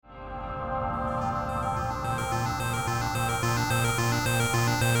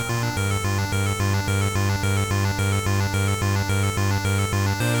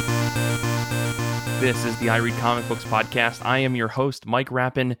This is the I Read Comic Books podcast. I am your host, Mike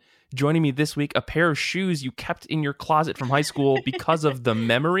Rappin. Joining me this week, a pair of shoes you kept in your closet from high school because of the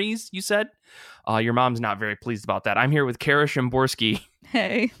memories, you said? Your mom's not very pleased about that. I'm here with Kara Szymborski.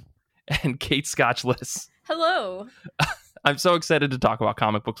 Hey. And Kate Scotchless. Hello. I'm so excited to talk about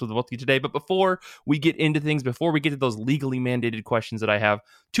comic books with both of you today. But before we get into things, before we get to those legally mandated questions that I have,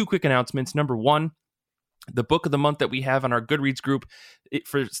 two quick announcements. Number one, the book of the month that we have on our Goodreads group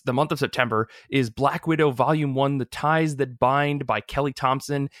for the month of September is Black Widow Volume 1, The Ties That Bind by Kelly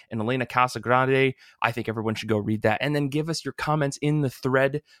Thompson and Elena Casagrande. I think everyone should go read that. And then give us your comments in the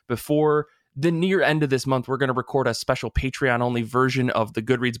thread before the near end of this month. We're going to record a special Patreon-only version of the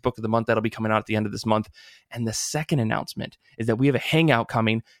Goodreads book of the month that'll be coming out at the end of this month. And the second announcement is that we have a hangout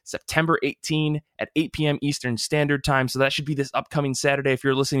coming September 18 at 8 p.m. Eastern Standard Time. So that should be this upcoming Saturday if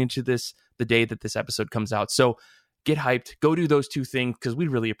you're listening to this the day that this episode comes out. So get hyped. Go do those two things because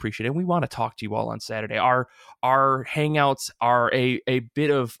we'd really appreciate it. And we want to talk to you all on Saturday. Our hangouts are a bit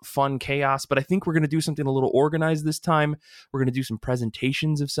of fun chaos, but I think we're going to do something a little organized this time. We're going to do some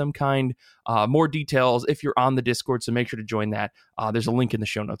presentations of some kind. More details if you're on the Discord, so make sure to join that. There's a link in the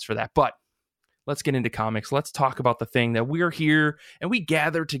show notes for that. But let's get into comics. Let's talk about the thing that we're here and we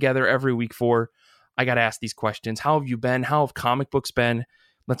gather together every week for. I got to ask these questions. How have you been? How have comic books been?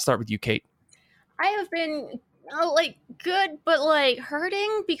 Let's start with you, Kate. I have been good, but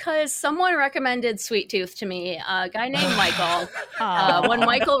hurting because someone recommended Sweet Tooth to me, a guy named Michael, one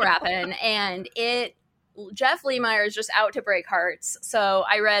Michael Rappin, and Jeff Lemire is just out to break hearts. So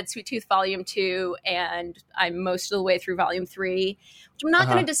I read Sweet Tooth Volume 2, and I'm most of the way through Volume 3, which I'm not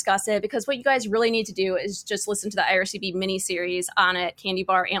going to discuss it because what you guys really need to do is just listen to the IRCB miniseries on it, Candy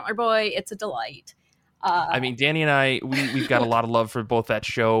Bar, Antler Boy. It's a delight. I mean, Danny and I, we've got a lot of love for both that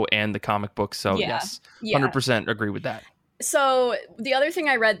show and the comic book. So yes, 100% agree with that. So the other thing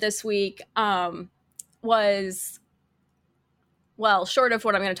I read this week was, well, short of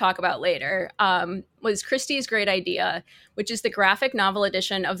what I'm going to talk about later, was Christie's Great Idea, which is the graphic novel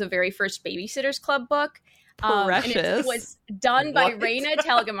edition of the very first Babysitter's Club book. Precious. And it was done by Raina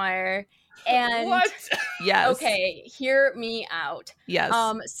Telgemeier. And What? Yes. Okay, hear me out. Yes.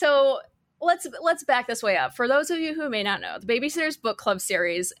 So let's back this way up. For those of you who may not know, the Babysitter's Book Club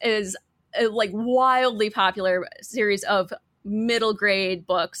series is a wildly popular series of middle grade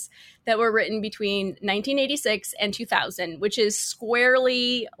books that were written between 1986 and 2000, which is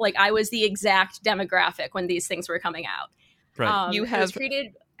squarely I was the exact demographic when these things were coming out. Right.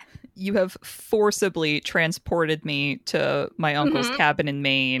 You have forcibly transported me to my uncle's cabin in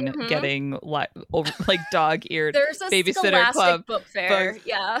Maine, getting dog-eared There's a Babysitter Club book fair,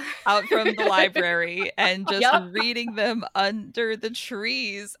 out from the library and just reading them under the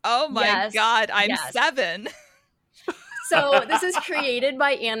trees. Oh my God, I'm 7. So this is created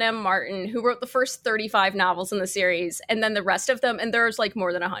by Ann M. Martin, who wrote the first 35 novels in the series, and then the rest of them, and there's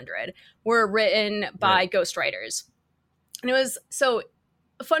more than 100, were written by ghostwriters. And it was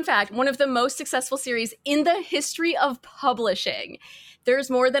fun fact, one of the most successful series in the history of publishing. There's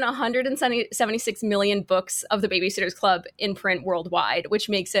more than 176 million books of the Babysitter's Club in print worldwide, which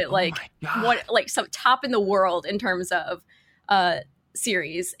makes it some top in the world in terms of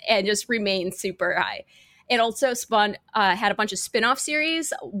series, and just remains super high. It also had a bunch of spin-off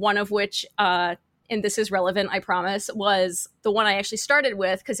series, one of which, and this is relevant, I promise, was the one I actually started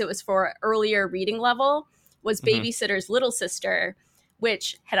with because it was for earlier reading level, was Babysitter's Little Sister,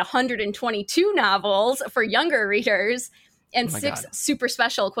 which had 122 novels for younger readers and 6 super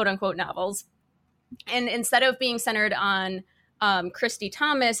special quote-unquote novels. And instead of being centered on Christy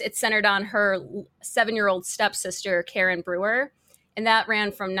Thomas, it's centered on her 7-year-old stepsister, Karen Brewer. And that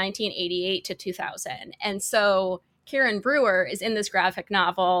ran from 1988 to 2000. And so Karen Brewer is in this graphic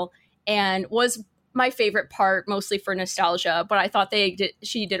novel and was my favorite part, mostly for nostalgia. But I thought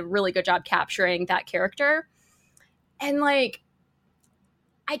she did a really good job capturing that character. And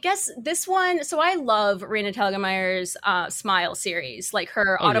I guess this one, so I love Raina Telgemeier's Smile series.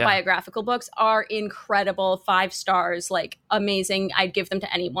 Her autobiographical books are incredible, 5 stars, amazing. I'd give them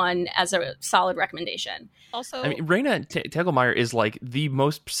to anyone as a solid recommendation. Also, I mean, Raina Telgemeier is the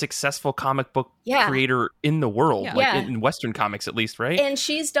most successul comic book creator in the world, in Western comics at least, right? And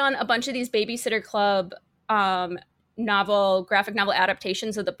she's done a bunch of these Babysitter Club graphic novel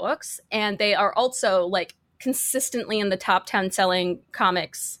adaptations of the books, and they are also consistently in the top 10 selling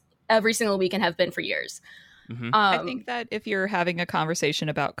comics every single week and have been for years. I think that if you're having a conversation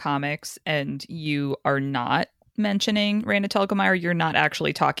about comics and you are not mentioning Raina Telgemeier, you're not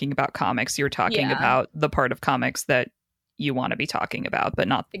actually talking about comics. You're talking about the part of comics that you want to be talking about, but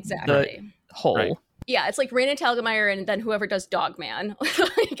not the whole. Right. Yeah, it's like Raina Telgemeier and then whoever does Dogman.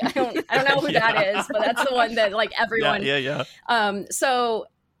 Like, I don't know who that is, but that's the one that like everyone. Yeah. So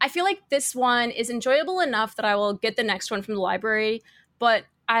I feel like this one is enjoyable enough that I will get the next one from the library, but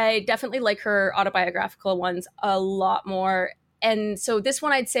I definitely like her autobiographical ones a lot more. And so this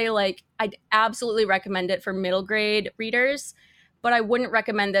one, I'd say like I'd absolutely recommend it for middle grade readers, but I wouldn't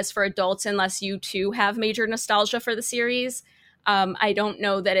recommend this for adults unless you too have major nostalgia for the series. I don't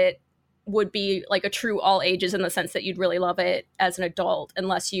know that it would be like a true all ages in the sense that you'd really love it as an adult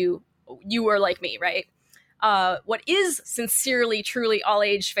unless you were like me, right? What is sincerely, truly all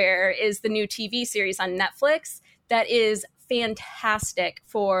age fare is the new TV series on Netflix that is fantastic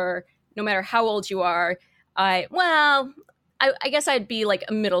for no matter how old you are. I guess I'd be like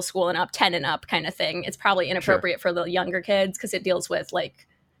a middle school and up, 10 and up kind of thing. It's probably inappropriate for the younger kids because it deals with like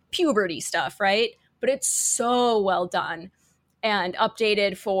puberty stuff, right? But it's so well done and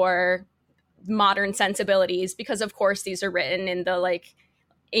updated for modern sensibilities because of course these are written in the like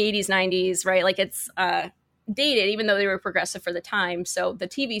 80s, 90s, right? Like it's dated even though they were progressive for the time. So the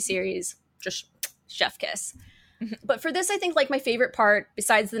TV series, just chef kiss. But for this, I think like my favorite part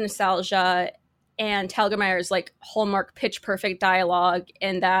besides the nostalgia and Telgemeier's like hallmark pitch perfect dialogue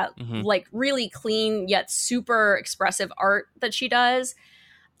and that like really clean yet super expressive art that she does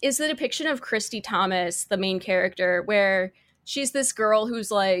is the depiction of Christy Thomas, the main character, where she's this girl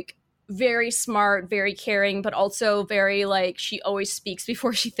who's like very smart, very caring, but also very like she always speaks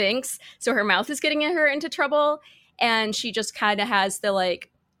before she thinks. So her mouth is getting her into trouble. And she just kind of has the like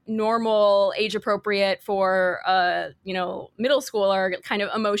normal age appropriate for middle schooler kind of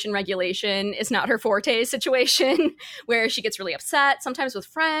emotion regulation is not her forte situation where she gets really upset sometimes with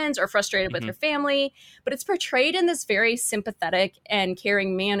friends or frustrated with her family, but it's portrayed in this very sympathetic and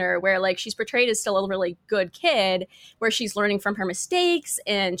caring manner where like she's portrayed as still a really good kid where she's learning from her mistakes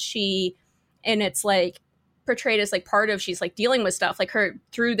and it's like portrayed as like part of she's like dealing with stuff like her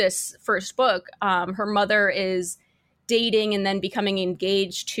through this first book. Her mother is dating and then becoming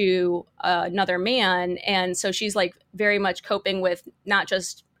engaged to another man. And so she's like very much coping with not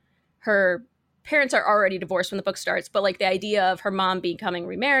just her parents are already divorced when the book starts, but like the idea of her mom becoming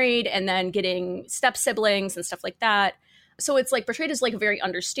remarried and then getting step siblings and stuff like that. So it's like portrayed as like very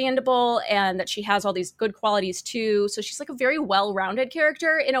understandable and that she has all these good qualities too. So she's like a very well-rounded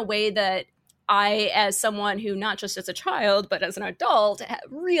character in a way that I, as someone who not just as a child, but as an adult,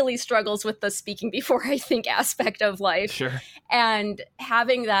 really struggles with the speaking before I think aspect of life. Sure. And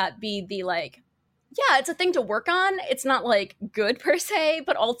having that be the like, yeah, it's a thing to work on. It's not like good per se,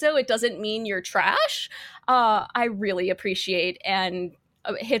 but also it doesn't mean you're trash. I really appreciate and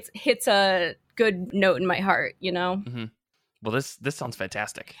hits a good note in my heart, you know? Mm-hmm. Well, this sounds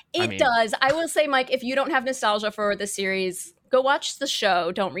fantastic. It does. I will say, Mike, if you don't have nostalgia for the series, go watch the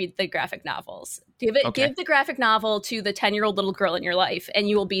show. Don't read the graphic novels. Give the graphic novel to the 10-year-old little girl in your life, and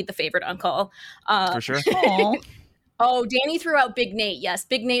you will be the favorite uncle. For sure. Oh, Danny threw out Big Nate. Yes,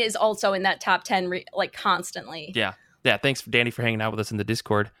 Big Nate is also in that top 10 like constantly. Yeah. Thanks, Danny, for hanging out with us in the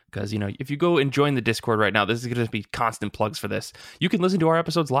Discord. Because, if you go and join the Discord right now, this is going to be constant plugs for this. You can listen to our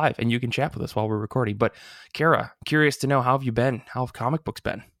episodes live and you can chat with us while we're recording. But, Kara, curious to know, how have you been? How have comic books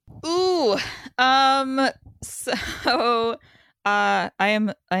been? Ooh, so I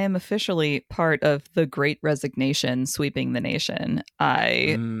am officially part of the Great Resignation sweeping the nation.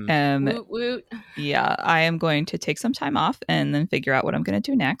 I am woot, woot. Yeah, I am going to take some time off and then figure out what I'm going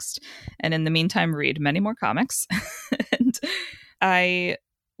to do next. And in the meantime, read many more comics. And I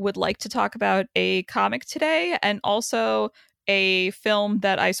would like to talk about a comic today and also a film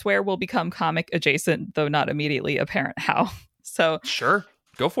that I swear will become comic adjacent, though not immediately apparent how. So sure,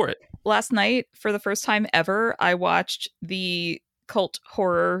 go for it. Last night, for the first time ever, I watched the cult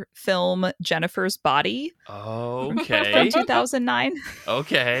horror film Jennifer's Body. Okay. From 2009.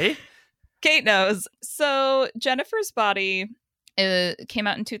 Okay. Kate knows. So Jennifer's Body came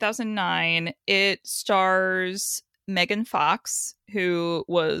out in 2009. It stars Megan Fox, who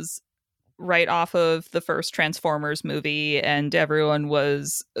was right off of the first Transformers movie, and everyone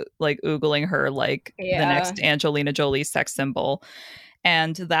was like oogling her like the next Angelina Jolie sex symbol.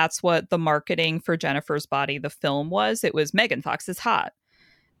 And that's what the marketing for Jennifer's Body, the film, was. It was Megan Fox is hot.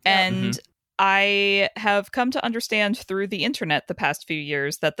 And I have come to understand through the internet the past few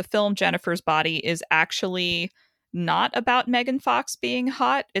years that the film Jennifer's Body is actually not about Megan Fox being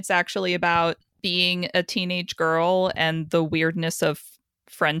hot. It's actually about being a teenage girl and the weirdness of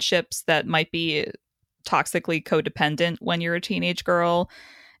friendships that might be toxically codependent when you're a teenage girl,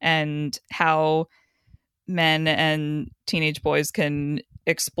 and how men and teenage boys can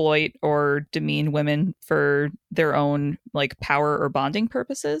exploit or demean women for their own like power or bonding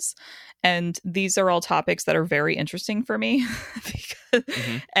purposes. And these are all topics that are very interesting for me.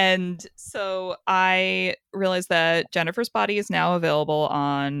 And so I realized that Jennifer's Body is now available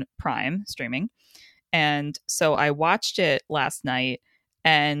on Prime streaming. And so I watched it last night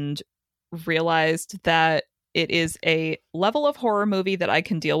and realized that it is a level of horror movie that I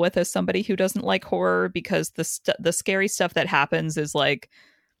can deal with as somebody who doesn't like horror, because the scary stuff that happens is like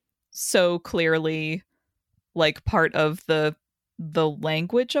so clearly like part of the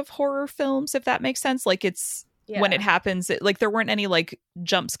language of horror films, if that makes sense. Like it's when it happens, like there weren't any like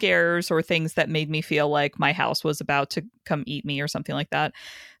jump scares or things that made me feel like my house was about to come eat me or something like that.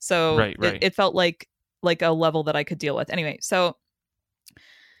 So it felt like a level that I could deal with. Anyway, so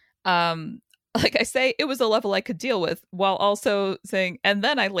like I say, it was a level I could deal with, while also saying, and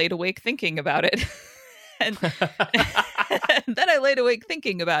then I laid awake thinking about it. and then I laid awake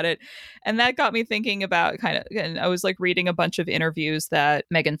thinking about it. And that got me thinking about and I was like reading a bunch of interviews that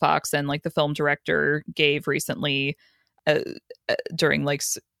Megan Fox and like the film director gave recently during like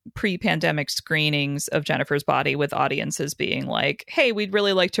pre-pandemic screenings of Jennifer's Body, with audiences being like, hey, we'd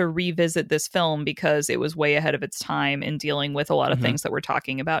really like to revisit this film because it was way ahead of its time in dealing with a lot of things that we're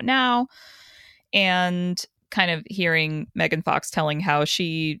talking about now. And kind of hearing Megan Fox telling how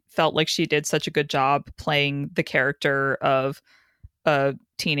she felt like she did such a good job playing the character of a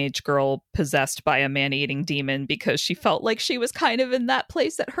teenage girl possessed by a man-eating demon, because she felt like she was kind of in that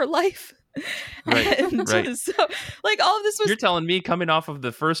place at her life. Right. So like all of this was... You're telling me, coming off of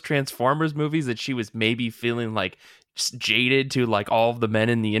the first Transformers movies, that she was maybe feeling like jaded to like all of the men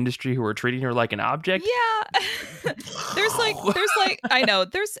in the industry who were treating her like an object? Yeah. there's like I know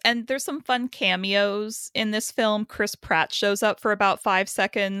there's some fun cameos in this film. Chris Pratt shows up for about 5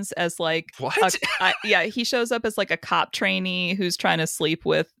 seconds as like what? He shows up as like a cop trainee who's trying to sleep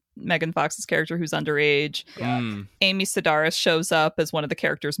with Megan Fox's character, who's underage. Amy Sedaris shows up as one of the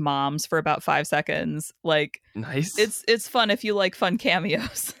character's moms for about 5 seconds. Like, nice. It's fun if you like fun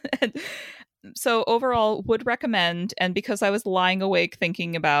cameos. And so overall, would recommend. And because I was lying awake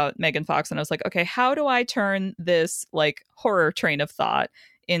thinking about Megan Fox, and I was like, okay, how do I turn this like horror train of thought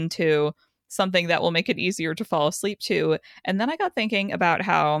into something that will make it easier to fall asleep to? And then I got thinking about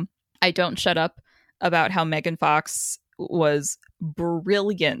how I don't shut up about how Megan Fox was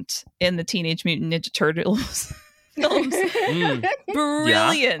brilliant in the Teenage Mutant Ninja Turtles films.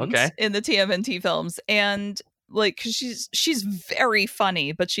 Brilliant in the TMNT films. And like, she's very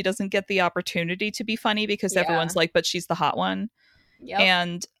funny, but she doesn't get the opportunity to be funny because everyone's like, but she's the hot one.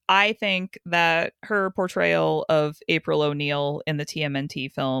 And I think that her portrayal of April O'Neil in the TMNT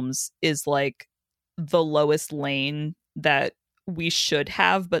films is like the Lois Lane that we should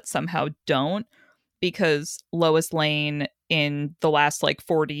have, but somehow don't, because Lois Lane in the last like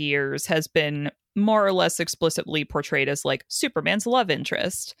 40 years has been more or less explicitly portrayed as like Superman's love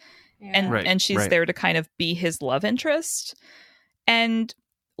interest. And she's there to kind of be his love interest. And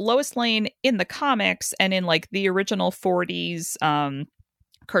Lois Lane in the comics and in like the original 40s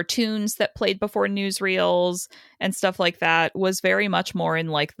cartoons that played before newsreels and stuff like that was very much more in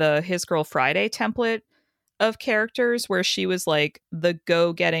like the His Girl Friday template of characters, where she was like the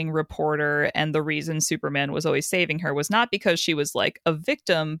go-getting reporter, and the reason Superman was always saving her was not because she was like a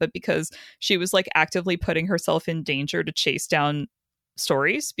victim, but because she was like actively putting herself in danger to chase down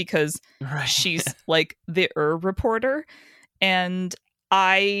stories, because she's like the reporter. And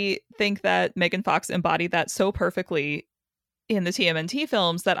I think that Megan Fox embodied that so perfectly in the TMNT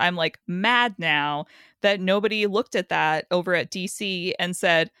films that I'm like mad now that nobody looked at that over at DC and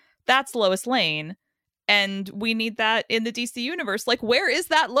said, that's Lois Lane, and we need that in the DC universe. Like, where is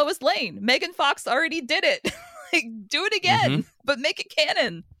that Lois Lane? Megan Fox already did it. Like, do it again, but make it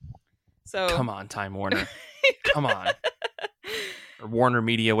canon. So come on, Time Warner. Come on. Or Warner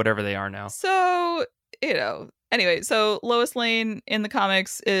Media, whatever they are now. So, you know, anyway, so Lois Lane in the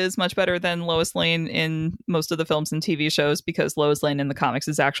comics is much better than Lois Lane in most of the films and TV shows, because Lois Lane in the comics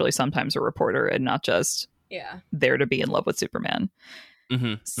is actually sometimes a reporter and not just there to be in love with Superman.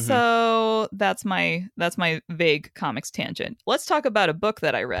 So that's my vague comics tangent. Let's talk about a book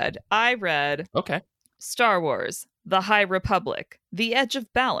that I read. I read Star Wars: The High Republic, The Edge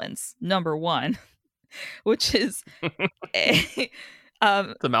of Balance, #1, which is it's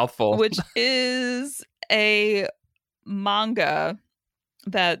a mouthful. Which is a manga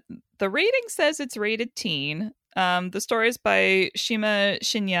that the rating says it's rated teen. The story is by Shima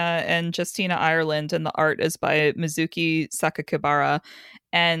Shinya and Justina Ireland, and the art is by Mizuki Sakakibara.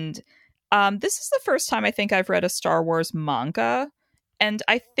 And this is the first time I think I've read a Star Wars manga. And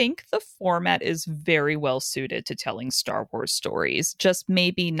I think the format is very well suited to telling Star Wars stories, just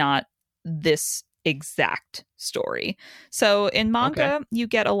maybe not this exact story. So in manga, you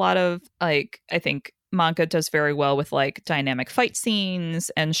get a lot of, like, I think manga does very well with like dynamic fight scenes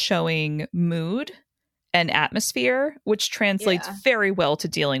and showing mood and atmosphere, which translates very well to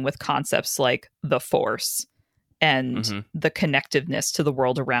dealing with concepts like the Force and the connectiveness to the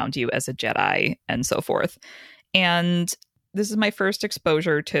world around you as a Jedi and so forth. And this is my first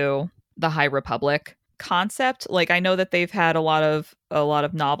exposure to the High Republic concept. Like, I know that they've had a lot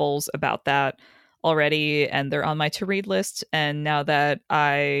of novels about that already, and they're on my to read list. And now that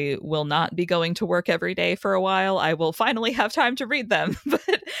I will not be going to work every day for a while, I will finally have time to read them.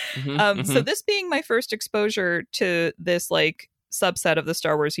 But so this being my first exposure to this like subset of the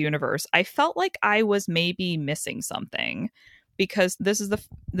Star Wars universe, I felt like I was maybe missing something, because this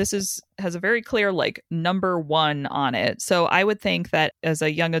has a very clear like number 1 on it. So I would think that as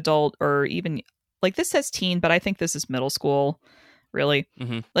a young adult, or even like, this says teen, but I think this is middle school, really.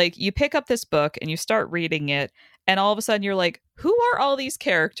 Like, you pick up this book and you start reading it, and all of a sudden you're like, who are all these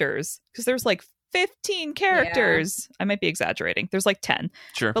characters? Because there's like 15 characters. I might be exaggerating. There's like 10.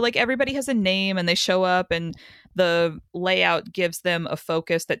 Sure. But like, everybody has a name and they show up, and the layout gives them a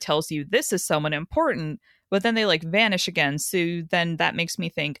focus that tells you this is someone important, but then they like vanish again. So then that makes me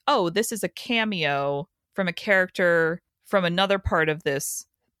think, oh, this is a cameo from a character from another part of this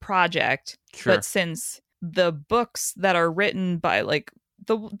project. Sure. But since the books that are written by like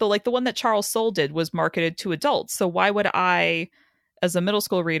the one that Charles Soule did was marketed to adults, so why would I, as a middle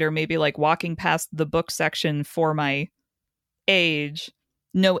school reader, maybe like walking past the book section for my age,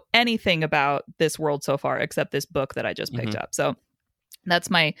 know anything about this world so far except this book that I just picked up? So that's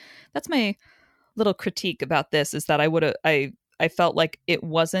my little critique about this, is that I felt like it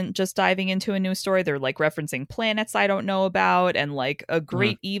wasn't just diving into a new story. They're like referencing planets I don't know about, and like a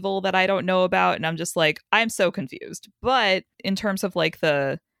great evil that I don't know about. And I'm just like, I'm so confused. But in terms of like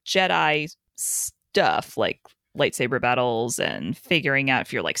the Jedi stuff, like lightsaber battles and figuring out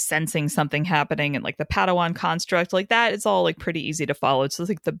if you're like sensing something happening, and like the Padawan construct, like that is all like pretty easy to follow. It's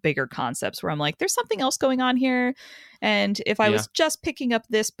like the bigger concepts where I'm like, there's something else going on here. And if I was just picking up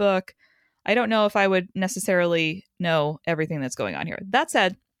this book, I don't know if I would necessarily know everything that's going on here. That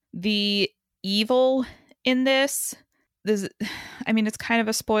said, the evil in this, I mean, it's kind of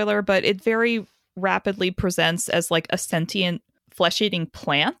a spoiler, but it very rapidly presents as like a sentient flesh-eating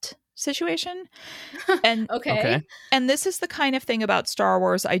plant situation. And Okay. And this is the kind of thing about Star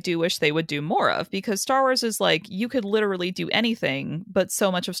Wars I do wish they would do more of, because Star Wars is like, you could literally do anything, but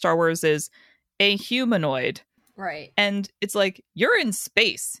so much of Star Wars is a humanoid. Right. And it's like, you're in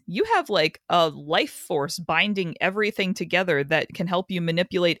space. You have like a life force binding everything together that can help you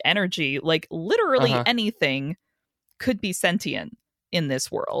manipulate energy. Like, literally anything could be sentient in this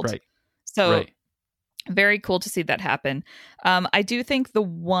world. Right. So very cool to see that happen. I do think the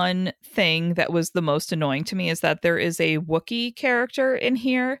one thing that was the most annoying to me is that there is a Wookiee character in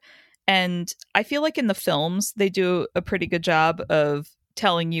here. And I feel like in the films, they do a pretty good job of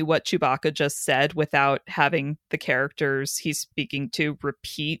telling you what Chewbacca just said without having the characters he's speaking to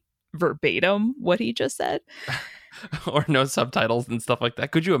repeat verbatim what he just said. Or no subtitles and stuff like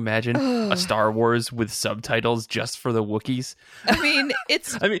that. Could you imagine a Star Wars with subtitles just for the Wookiees? I mean,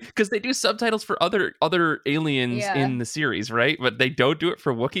 because they do subtitles for other aliens in the series, right? But they don't do it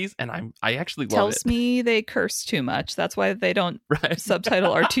for Wookiees, and I actually love it. Tells me they curse too much. That's why they don't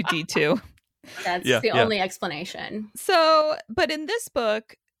subtitle R2-D2. That's the only explanation. So, but in this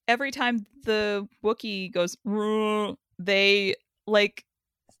book, every time the Wookiee goes, they like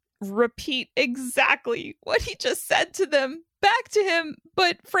repeat exactly what he just said to them back to him,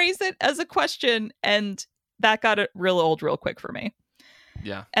 but phrase it as a question. And that got it real old real quick for me.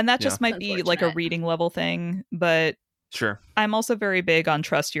 Yeah. And that just might be like a reading level thing, but sure. I'm also very big on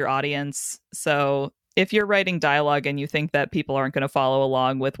trust your audience. So if you're writing dialogue and you think that people aren't going to follow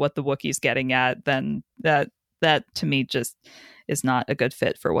along with what the Wookiee's getting at, then that to me just is not a good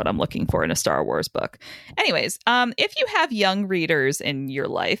fit for what I'm looking for in a Star Wars book. Anyways, if you have young readers in your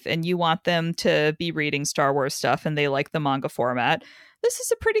life and you want them to be reading Star Wars stuff and they like the manga format, this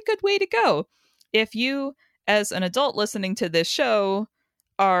is a pretty good way to go. If you, as an adult listening to this show,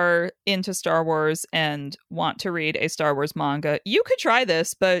 are into Star Wars and want to read a Star Wars manga, you could try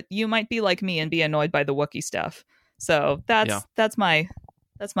this, but you might be like me and be annoyed by the Wookiee stuff. So that's my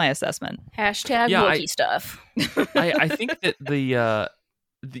assessment. Hashtag Wookiee stuff. I think that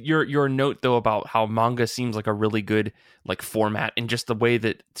your note though about how manga seems like a really good like format, and just the way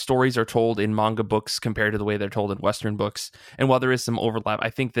that stories are told in manga books compared to the way they're told in Western books. And while there is some overlap, I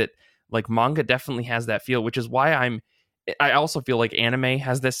think that like manga definitely has that feel, which is why I'm I also feel like anime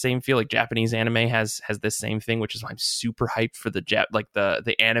has this same feel. Like Japanese anime has this same thing, which is why I'm super hyped for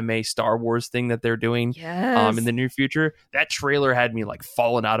the anime Star Wars thing that they're doing in the near future. That trailer had me like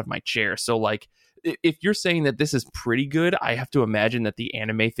falling out of my chair. So like, if you're saying that this is pretty good, I have to imagine that the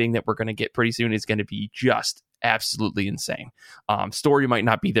anime thing that we're going to get pretty soon is going to be just absolutely insane. Story might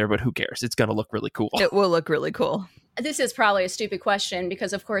not be there, but who cares? It's going to look really cool. It will look really cool. This is probably a stupid question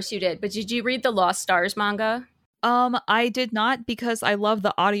because of course you did, but did you read the Lost Stars manga? I did not because I love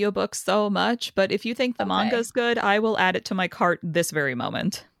the audiobook so much, but if you think the manga's good, I will add it to my cart this very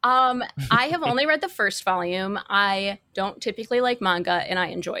moment. I have only read the first volume. I don't typically like manga and I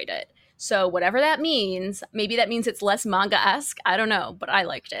enjoyed it. So whatever that means, maybe that means it's less manga-esque. I don't know, but I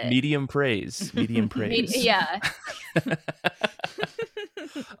liked it. Medium praise. Yeah.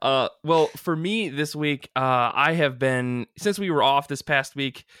 Well, for me this week, I have been, since we were off this past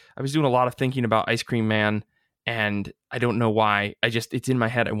week, I was doing a lot of thinking about Ice Cream Man, and I don't know why. It's in my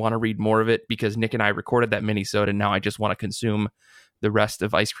head. I want to read more of it because Nick and I recorded that mini-sode, and now I just want to consume the rest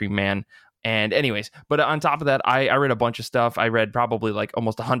of Ice Cream Man. And anyways, but on top of that, I read a bunch of stuff. I read probably like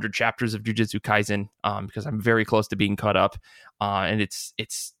almost 100 chapters of Jujutsu Kaisen because I'm very close to being caught up. And it's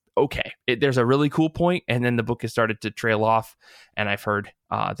okay. There's a really cool point, and then the book has started to trail off. And I've heard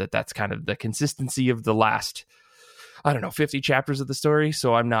that's kind of the consistency of the last, 50 chapters of the story.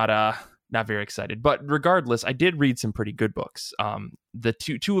 So I'm not very excited. But regardless, I did read some pretty good books. The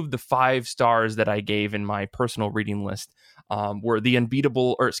two of the 5 stars that I gave in my personal reading list were the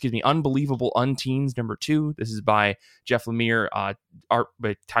Unbelievable Unteens #2. This is by Jeff Lemire, art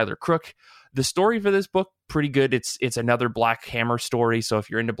by Tyler Crook. The story for this book, pretty good. It's another Black Hammer story. So if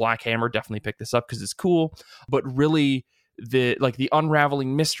you're into Black Hammer, definitely pick this up because it's cool. But really, the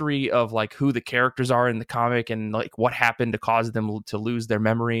unraveling mystery of like who the characters are in the comic and like what happened to cause them to lose their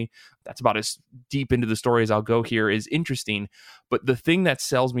memory, that's about as deep into the story as I'll go here, is interesting. But the thing that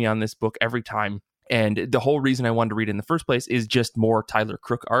sells me on this book every time, and the whole reason I wanted to read it in the first place, is just more Tyler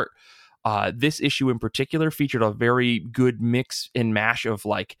Crook art. This issue in particular featured a very good mix and mash of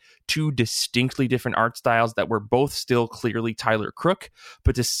like 2 distinctly different art styles that were both still clearly Tyler Crook,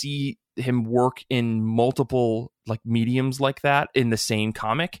 but to see him work in multiple like mediums like that in the same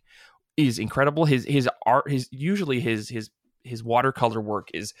comic is incredible. His art, his watercolor work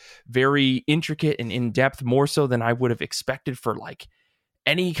is very intricate and in depth, more so than I would have expected for like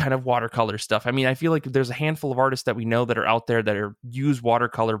any kind of watercolor stuff. I mean, I feel like there's a handful of artists that we know that are out there that use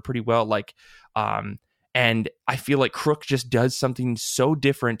watercolor pretty well. And I feel like Crook just does something so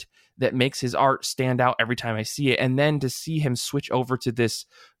different that makes his art stand out every time I see it. And then to see him switch over to this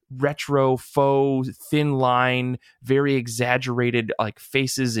retro faux thin line, very exaggerated like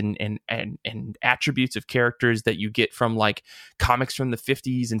faces and attributes of characters that you get from like comics from the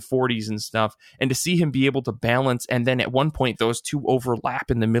 50s and 40s and stuff, and to see him be able to balance, and then at one point those 2 overlap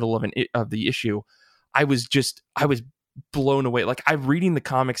in the middle of the issue, I was blown away. Like, I'm reading the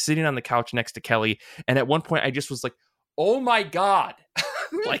comics sitting on the couch next to Kelly, and at one point I just was like, oh my god.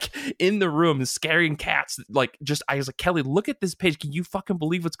 Like in the room scaring cats. Like, just, I was like, Kelly, look at this page, can you fucking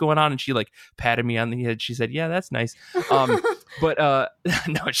believe what's going on? And she like patted me on the head. She said, yeah, that's nice. But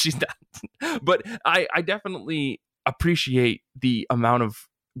no, she's not. But I definitely appreciate the amount of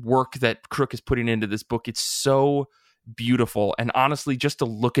work that Crook is putting into this book. It's so beautiful, and honestly, just to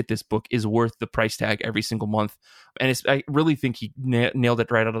look at this book is worth the price tag every single month. And I really think he nailed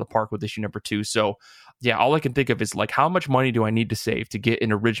it right out of the park with issue #2. So yeah, all I can think of is like, how much money do I need to save to get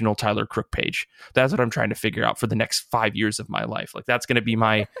an original Tyler Crook page? That's what I'm trying to figure out for the next 5 years of my life. Like, that's going to be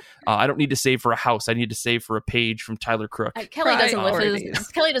my I don't need to save for a house, I need to save for a page from Tyler Crook. Kelly doesn't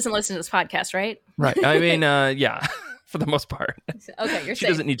listen to this podcast, right? Right. I mean, yeah. For the most part. Okay, you're she safe.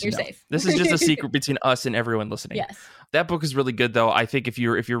 Doesn't need to you're know. safe. This is just a secret between us and everyone listening. Yes. That book is really good, though. I think if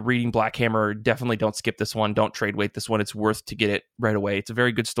you're reading Black Hammer, definitely don't skip this one. Don't trade weight this one. It's worth to get it right away. It's a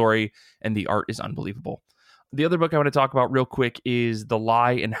very good story, and the art is unbelievable. The other book I want to talk about real quick is The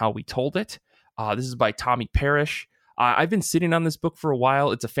Lie and How We Told It. This is by Tommy Parrish. I've been sitting on this book for a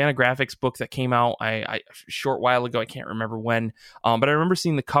while. It's a Fantagraphics book that came out a short while ago. I can't remember when, but I remember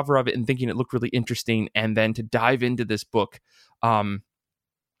seeing the cover of it and thinking it looked really interesting. And then to dive into this book, I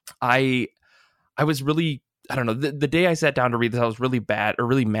was really, I don't know, the day I sat down to read this, I was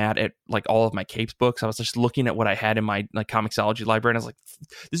really mad at like all of my Capes books. I was just looking at what I had in my like Comixology library, and I was like,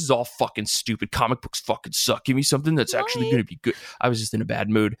 this is all fucking stupid. Comic books fucking suck. Give me something that's actually going to be good. I was just in a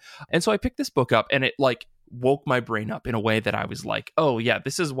bad mood. And so I picked this book up, and it like woke my brain up in a way that I was like, oh yeah,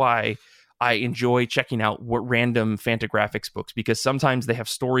 this is why I enjoy checking out random Fantagraphics books, because sometimes they have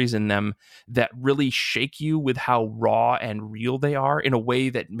stories in them that really shake you with how raw and real they are in a way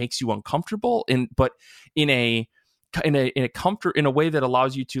that makes you uncomfortable, but in a in a way that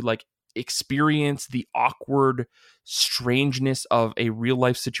allows you to like experience the awkward strangeness of a real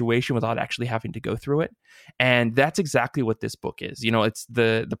life situation without actually having to go through it. And that's exactly what this book is. You know, it's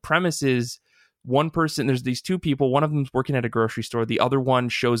the premise is one person, there's these two people, one of them's working at a grocery store, the other one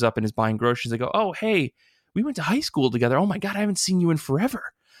shows up and is buying groceries. They go, oh, hey, we went to high school together. Oh my God, I haven't seen you in forever.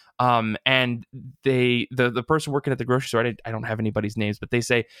 And the person working at the grocery store, I don't have anybody's names, but they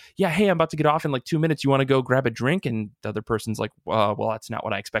say, yeah, hey, I'm about to get off in like 2 minutes. You want to go grab a drink? And the other person's like, well, that's not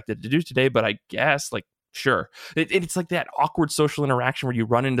what I expected to do today, but I guess, like, sure. It's like that awkward social interaction where you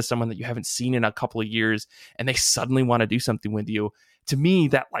run into someone that you haven't seen in a couple of years and they suddenly want to do something with you. To me,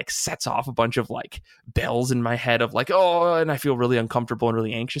 that like sets off a bunch of like bells in my head of like, oh, and I feel really uncomfortable and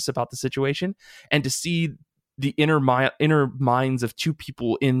really anxious about the situation. And to see the inner minds of two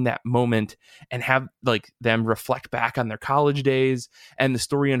people in that moment and have like them reflect back on their college days, and the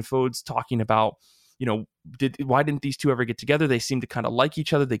story unfolds talking about, you know, why didn't these two ever get together? They seem to kind of like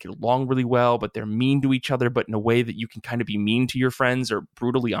each other. They get along really well, but they're mean to each other, but in a way that you can kind of be mean to your friends or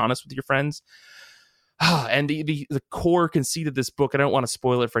brutally honest with your friends. And the core conceit of this book, I don't want to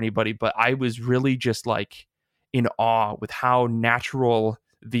spoil it for anybody, but I was really just like in awe with how natural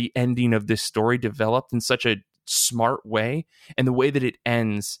the ending of this story developed in such a smart way. And the way that it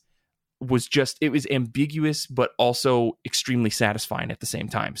ends was just, it was ambiguous, but also extremely satisfying at the same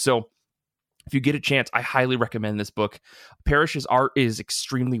time. So if you get a chance, I highly recommend this book. Parrish's art is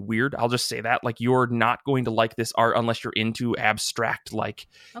extremely weird. I'll just say that. Like, you're not going to like this art unless you're into abstract, like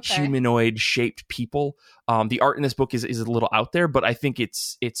humanoid shaped people. The art in this book is a little out there, but I think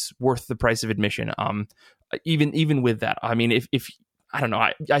it's worth the price of admission. Even with that, I mean, if I don't know,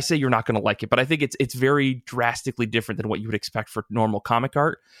 I say you're not going to like it, but I think it's very drastically different than what you would expect for normal comic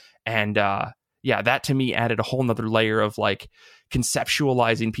art. And yeah, that to me added a whole nother layer of like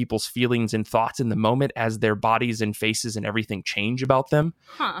conceptualizing people's feelings and thoughts in the moment as their bodies and faces and everything change about them.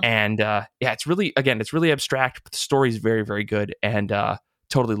 And yeah, it's really abstract, but the story is very, very good, and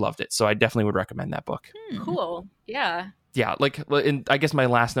totally loved it. So I definitely would recommend that book. Cool. Yeah. Yeah. Like, and I guess my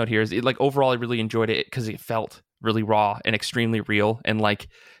last note here is like, overall, I really enjoyed it because it felt really raw and extremely real. And like,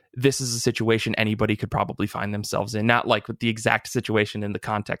 this is a situation anybody could probably find themselves in, not like with the exact situation and the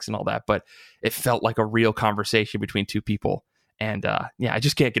context and all that, but it felt like a real conversation between two people. And yeah, I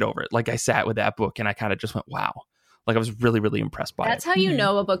just can't get over it. Like, I sat with that book and I kind of just went, wow. Like, I was really, really impressed by it. That's how you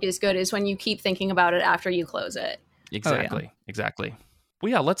know a book is good, is when you keep thinking about it after you close it. Exactly. Oh, yeah. Exactly.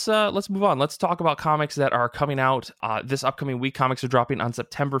 Well, yeah, let's move on. Let's talk about comics that are coming out this upcoming week. Comics are dropping on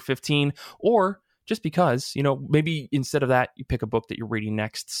September 15, or just because, you know, maybe instead of that, you pick a book that you're reading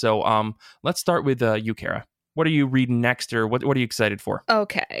next. So let's start with you, Kara. What are you reading next, or what are you excited for?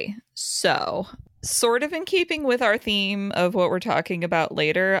 Okay, so sort of in keeping with our theme of what we're talking about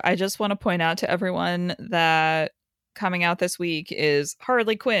later, I just want to point out to everyone that coming out this week is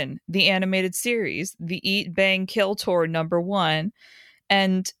Harley Quinn, the animated series, the Eat, Bang, Kill Tour #1.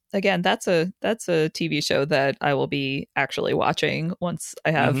 And again, that's a TV show that I will be actually watching once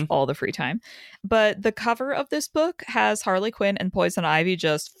I have all the free time. But the cover of this book has Harley Quinn and Poison Ivy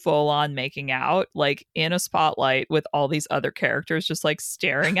just full on making out, like in a spotlight with all these other characters just like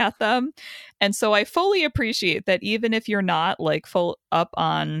staring at them. And so I fully appreciate that even if you're not like full up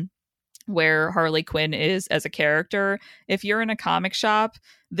on where Harley Quinn is as a character, if you're in a comic shop,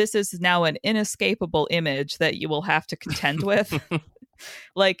 this is now an inescapable image that you will have to contend with.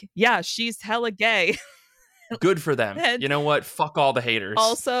 Like, yeah, she's hella gay. Good for them. And you know what? Fuck all the haters.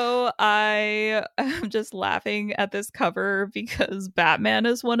 Also, I am just laughing at this cover because Batman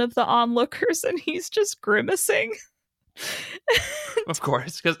is one of the onlookers and he's just grimacing. Of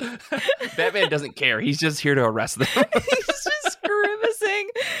course, because Batman doesn't care. He's just here to arrest them. He's just grimacing.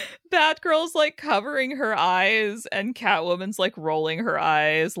 Batgirl's like covering her eyes and Catwoman's like rolling her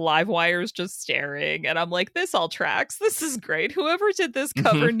eyes. Livewire's just staring. And I'm like, this all tracks. This is great. Whoever did this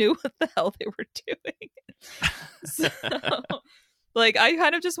cover knew what the hell they were doing. So, like, I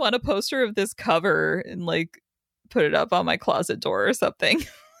kind of just want a poster of this cover and like put it up on my closet door or something.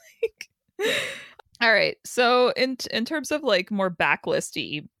 Like, all right. So in terms of like more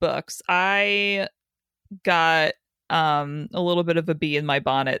backlisty books, I got a little bit of a bee in my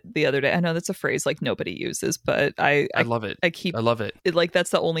bonnet the other day. I know that's a phrase like nobody uses, but I love it. I love it. Like,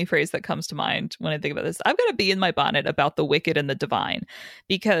 that's the only phrase that comes to mind when I think about this. I've got a bee in my bonnet about The Wicked and the Divine,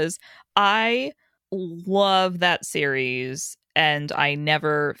 because I love that series and I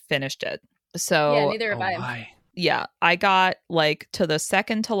never finished it. So yeah, neither have I. Yeah, I got like to the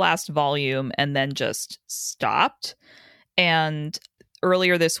second to last volume and then just stopped. And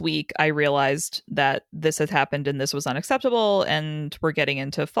earlier this week, I realized that this had happened and this was unacceptable. And we're getting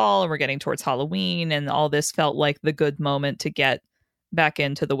into fall and we're getting towards Halloween. And all this felt like the good moment to get back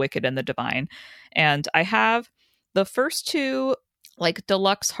into The Wicked and the Divine. And I have the first two like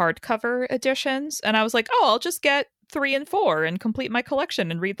deluxe hardcover editions. And I was like, oh, I'll just get 3 and 4 and complete my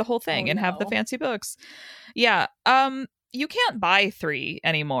collection and read the whole thing and have the fancy books. Yeah. You can't buy 3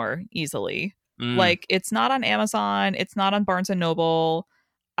 anymore easily. Like, it's not on Amazon. It's not on Barnes and Noble.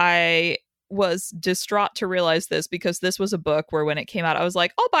 I was distraught to realize this because this was a book where when it came out, I was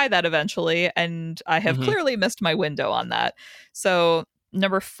like, I'll buy that eventually. And I have clearly missed my window on that. So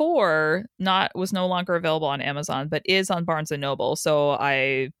number 4 was no longer available on Amazon, but is on Barnes and Noble. So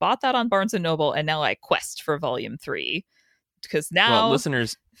I bought that on Barnes and Noble, and now I quest for volume 3. Because now, well,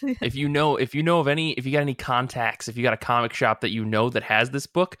 listeners, if you got any contacts, if you got a comic shop that you know that has this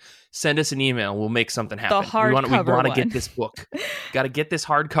book, send us an email. We'll make something happen. The hardcover we want to get this book. Got to get this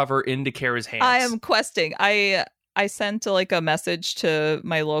hardcover into Kara's hands. I am questing. I sent like a message to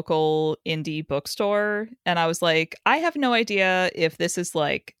my local indie bookstore, and I was like, I have no idea if this is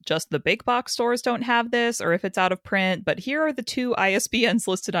like just the big box stores don't have this or if it's out of print, but here are the 2 ISBNs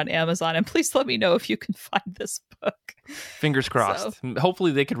listed on Amazon, and please let me know if you can find this book. Fingers crossed. So,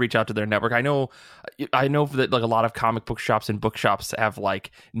 hopefully they could reach out to their network. I know that like a lot of comic book shops and bookshops have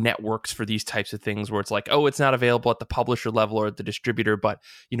like networks for these types of things where it's like, oh, it's not available at the publisher level or at the distributor, but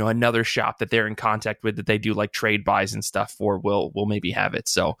another shop that they're in contact with that they do like trade buys and stuff for will maybe have it.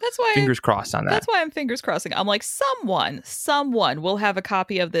 So that's why fingers crossed on that. That's why I'm fingers crossing. I'm like, someone will have a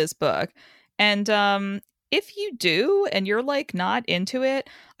copy of this book. And if you do and you're like not into it,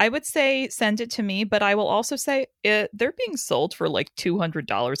 I would say send it to me, but I will also say they're being sold for like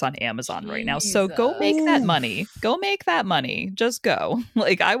 $200 on Amazon right now. So go make that money. Go make that money. Just go.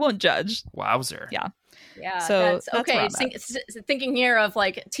 Like, I won't judge. Wowzer. Yeah. Yeah, so that's okay. Thinking here of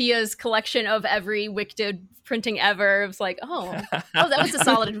like Tia's collection of every Wicked printing ever. It was like, oh, that was a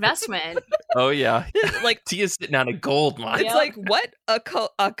solid investment. Oh yeah, like Tia's sitting on a gold mine. It's like, what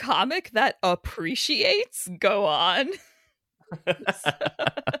a comic that appreciates. Go on.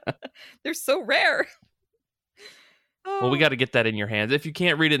 They're so rare. Well, we got to get that in your hands. If you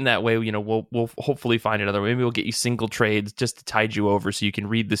can't read it in that way, we'll hopefully find another way. Maybe we'll get you single trades just to tide you over so you can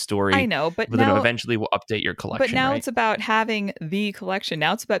read the story. I know, but now, then eventually we'll update your collection. But now right? It's about having the collection.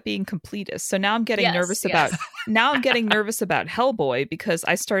 Now it's about being completist. So now I'm getting nervous about Hellboy because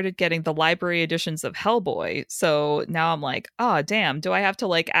I started getting the library editions of Hellboy. So now I'm like, oh damn, do I have to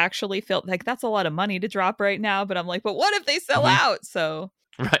like actually feel like that's a lot of money to drop right now? But I'm like, but what if they sell out? So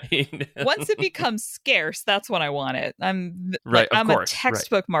right. Once it becomes scarce, that's when I want it. I'm a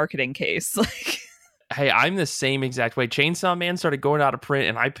textbook marketing case. Like, hey, I'm the same exact way. Chainsaw Man started going out of print,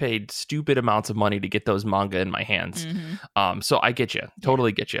 and I paid stupid amounts of money to get those manga in my hands. So I get you,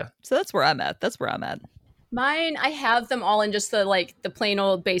 totally get you. So that's where I'm at. Mine, I have them all in just the plain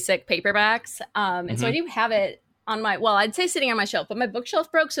old basic paperbacks, and so I do have it on my, I'd say sitting on my shelf, but my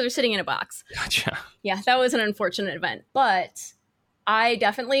bookshelf broke, so they're sitting in a box. Gotcha. Yeah, that was an unfortunate event, but I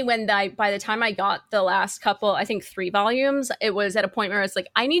definitely, by the time I got the last couple, I think 3 volumes, it was at a point where it's like,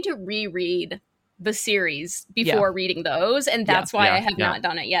 I need to reread the series before reading those. And that's why I have not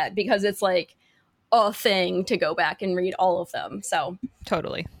done it yet, because it's like a thing to go back and read all of them. So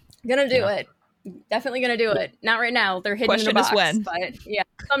totally gonna do it. Definitely gonna do it. Not right now. They're hidden Question in a box. Is when. But yeah,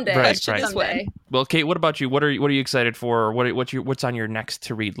 someday. Right. Someday. Well, Kate, what about you? What are you excited for? Or what's on your next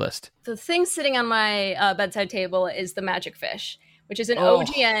to read list? The thing sitting on my bedside table is The Magic Fish, which is an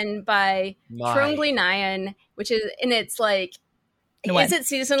OGN by Trungly Nyan, which is, and it's like, Nguyen. Is it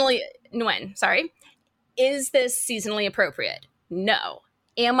seasonally, Nguyen, sorry. Is this seasonally appropriate? No.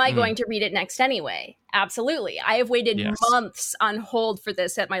 Am I going to read it next anyway? Absolutely. I have waited months on hold for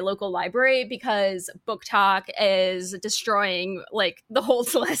this at my local library because Book Talk is destroying like the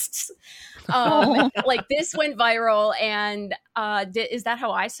holds lists. Like this went viral, and is that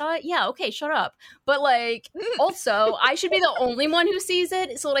how I saw it? Yeah, okay, shut up. But like, also, I should be the only one who sees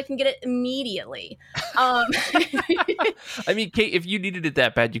it so that I can get it immediately. I mean, Kate, if you needed it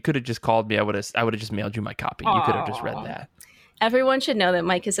that bad, you could have just called me. I would have just mailed you my copy. You could have just read that. Everyone should know that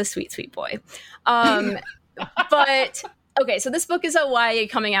Mike is a sweet, sweet boy. But okay, so this book is a YA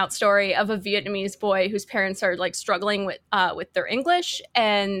coming out story of a Vietnamese boy whose parents are like struggling with their English,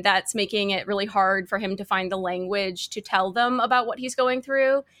 and that's making it really hard for him to find the language to tell them about what he's going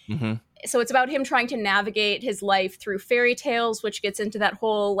through. So it's about him trying to navigate his life through fairy tales, which gets into that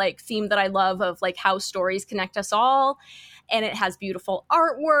whole like theme that I love of like how stories connect us all. And it has beautiful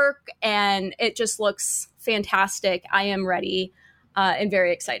artwork, and it just looks fantastic. I am ready. and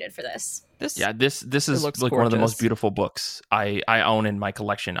very excited for this. This this is looks like one of the most gorgeous. beautiful books I own in my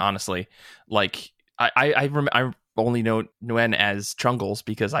collection, honestly. Like I only know Nguyen as Chungles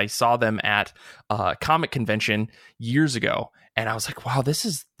because I saw them at a comic convention years ago, and I was like, wow, this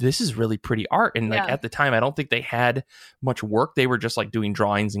is really pretty art. And like at the time, I don't think they had much work. They were just like doing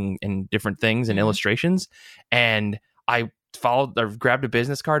drawings and different things and illustrations. And I grabbed a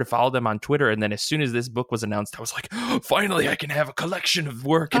business card to follow them on Twitter, and then as soon as this book was announced, I was like, oh, finally I can have a collection of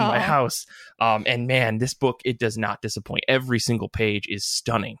work in my house. And man, this book, it does not disappoint. Every single page is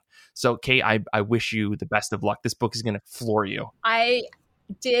stunning. So Kate, I wish you the best of luck. This book is going to floor you. I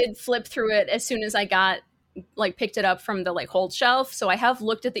did flip through it as soon as I picked it up from the hold shelf, so I have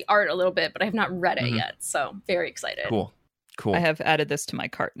looked at the art a little bit, but I have not read it yet, so very excited. Cool. I have added this to my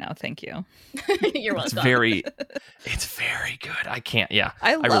cart now. Thank you. You're welcome. It's very good. I can't. Yeah,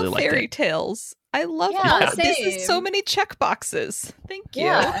 I love really fairy tales. I love this. Is so many check boxes. Thank you.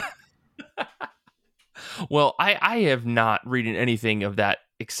 Yeah. Well, I have not reading anything of that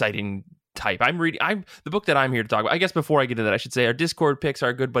exciting type. The book that I'm here to talk about. I guess before I get to that, I should say our Discord picks.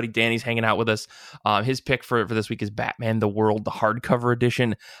 Our good buddy Danny's hanging out with us. His pick for this week is Batman the World, the hardcover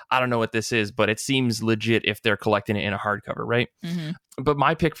edition. I don't know what this is, but it seems legit if they're collecting it in a hardcover, right? Mm-hmm. But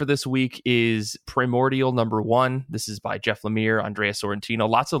my pick for this week is Primordial #1. This is by Jeff Lemire, Andrea Sorrentino.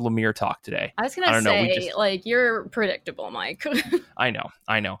 Lots of Lemire talk today. I was going to say, you're predictable, Mike. I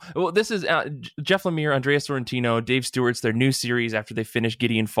know. Well, this is Jeff Lemire, Andrea Sorrentino, Dave Stewart's their new series after they finish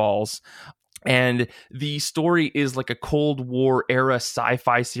Gideon Falls. And the story is like a Cold War era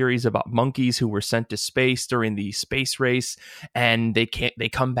sci-fi series about monkeys who were sent to space during the space race, and they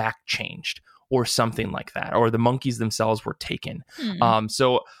come back changed or something like that, or the monkeys themselves were taken.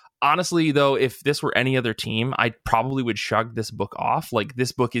 So honestly, though, if this were any other team, I probably would shrug this book off. Like,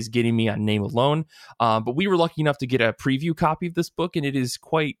 this book is getting me on name alone. But we were lucky enough to get a preview copy of this book, and it is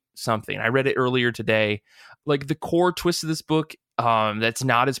quite something. I read it earlier today. Like, the core twist of this book, that's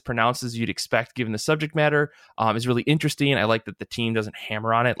not as pronounced as you'd expect given the subject matter, is really interesting. I like that the team doesn't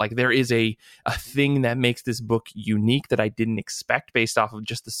hammer on it. Like, there is a thing that makes this book unique that I didn't expect based off of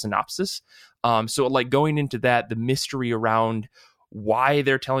just the synopsis. So like, going into that, the mystery around why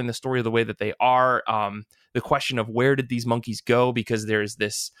they're telling the story the way that they are, the question of where did these monkeys go, because there's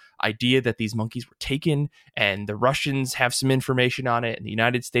this idea that these monkeys were taken, and the Russians have some information on it, and the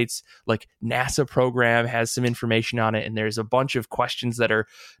United States, like NASA program, has some information on it, and there's a bunch of questions that are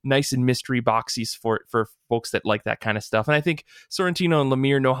nice and mystery boxies for folks that like that kind of stuff. And I think Sorrentino and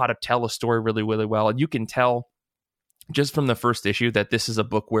Lemire know how to tell a story really, really well, and you can tell just from the first issue that this is a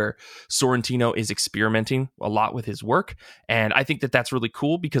book where Sorrentino is experimenting a lot with his work. And I think that that's really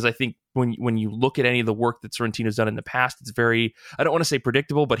cool, because I think when you look at any of the work that Sorrentino's done in the past, it's very, I don't want to say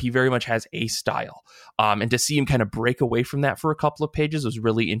predictable, but he very much has a style. And to see him kind of break away from that for a couple of pages was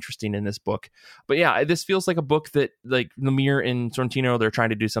really interesting in this book. But yeah, this feels like a book that, like, Lemire and Sorrentino, they're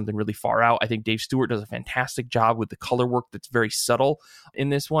trying to do something really far out. I think Dave Stewart does a fantastic job with the color work that's very subtle in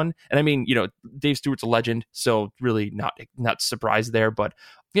this one. And I mean, Dave Stewart's a legend, so really not surprised there. But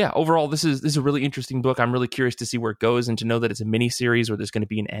yeah, overall, this is a really interesting book. I'm really curious to see where it goes, and to know that it's a mini series where there's going to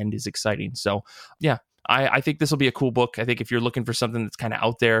be an end is exciting. So yeah, I think this will be a cool book. I think if you're looking for something that's kind of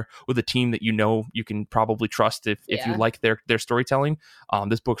out there with a team that you can probably trust if you like their storytelling,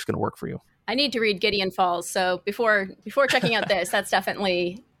 this book's going to work for you. I need to read Gideon Falls, so before checking out this, that's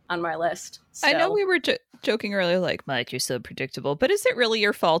definitely on my list. I know we were joking earlier, like, Mike, you're so predictable, but is it really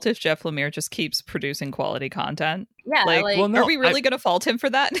your fault if Jeff Lemire just keeps producing quality content? Yeah, are we really going to fault him for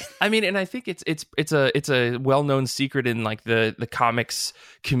that? I mean, and I think it's a well-known secret in like the comics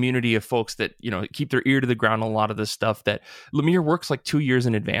community of folks that keep their ear to the ground on a lot of this stuff, that Lemire works like 2 years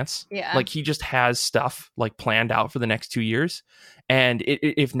in advance. Yeah, like he just has stuff like planned out for the next 2 years, and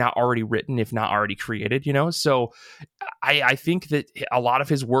if not already written, if not already created, So I think that a lot of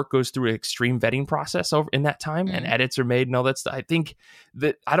his work goes through an extreme vetting process over in that time, and edits are made and all that stuff. I think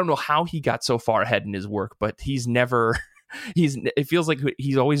that I don't know how he got so far ahead in his work, but it feels like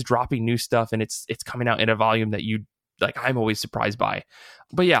he's always dropping new stuff, and it's coming out in a volume that I'm always surprised by.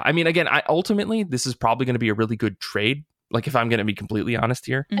 But yeah, I mean, again, ultimately this is probably going to be a really good trade. Like, if I'm going to be completely honest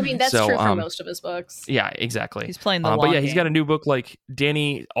here. I mean, that's true for most of his books. Yeah, exactly. He's playing the long But yeah, game. he's got a new book. Like,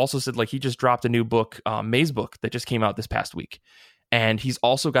 Danny also said, like, he just dropped a new book, Maze book, that just came out this past week. And he's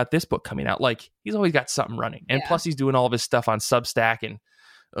also got this book coming out. Like, he's always got something running. And plus, he's doing all of his stuff on Substack. And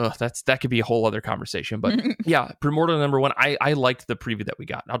that could be a whole other conversation. But yeah, Primordial number 1, I liked the preview that we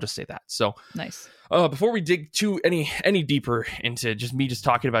got. I'll just say that. So nice. Before we dig too any deeper into just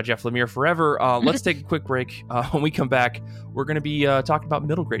talking about Jeff Lemire forever, let's take a quick break. When we come back, we're going to be talking about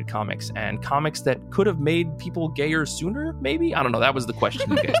middle grade comics and comics that could have made people gayer sooner, maybe? I don't know. That was the question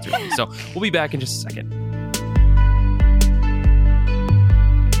you guys threw at me. So we'll be back in just a second.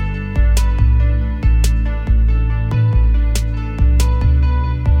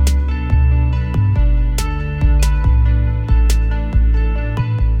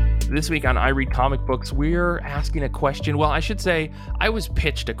 This week on I Read Comic Books, we're asking a question. Well, I should say, I was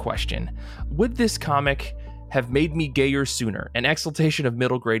pitched a question. Would this comic have made me gayer sooner? An exaltation of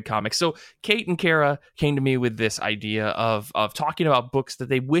middle grade comics. So Kate and Kara came to me with this idea of talking about books that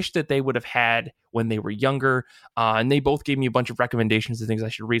they wish that they would have had when they were younger. And they both gave me a bunch of recommendations of things I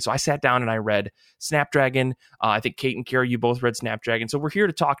should read. So I sat down and I read Snapdragon. I think Kate and Kara, you both read Snapdragon. So we're here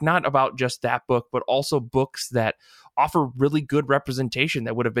to talk not about just that book, but also books that offer really good representation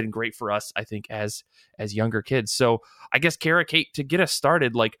that would have been great for us, I think, as younger kids. So I guess, Kara, Kate, to get us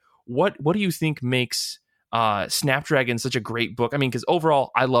started, like, what do you think makes Snapdragon such a great book? I mean, because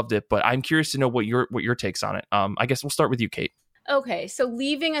overall I loved it, but I'm curious to know what your takes on it. I guess we'll start with you, Kate. Okay, so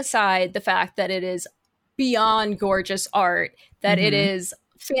leaving aside the fact that it is beyond gorgeous art, that it is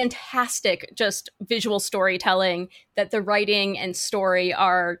fantastic just visual storytelling, that the writing and story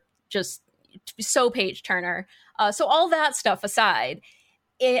are just so page turner. So all that stuff aside,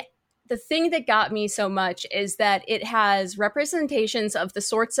 the thing that got me so much is that it has representations of the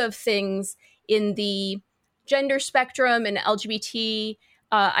sorts of things in the gender spectrum and LGBT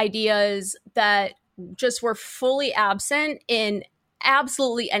ideas that just were fully absent in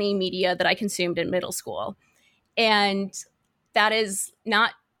absolutely any media that I consumed in middle school. And that is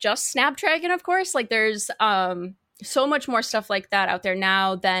not just Snapdragon, of course. Like, there's so much more stuff like that out there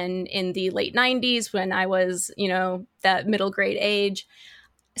now than in the late 90s when I was, that middle grade age.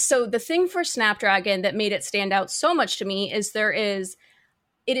 So the thing for Snapdragon that made it stand out so much to me is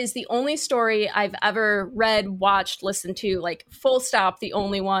it is the only story I've ever read, watched, listened to, like, full stop, the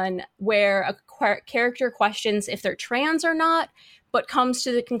only one where a character questions if they're trans or not, but comes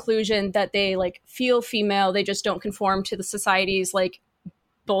to the conclusion that they, like, feel female. They just don't conform to the society's, like,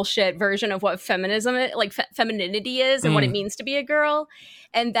 bullshit version of what feminism is, like femininity is, and what it means to be a girl.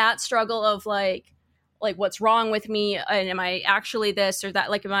 And that struggle of like what's wrong with me, and am I actually this or that,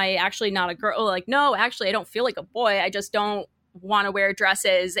 like, am I actually not a girl? Like, no, actually I don't feel like a boy, I just don't want to wear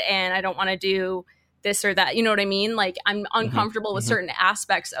dresses and I don't want to do this or that, you know what I mean? Like, I'm uncomfortable with certain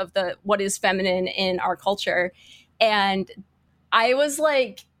aspects of what is feminine in our culture. And I was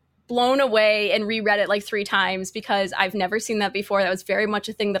like blown away and reread it like 3 times because I've never seen that before. That was very much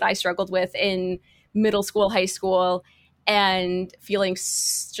a thing that I struggled with in middle school, high school, and feeling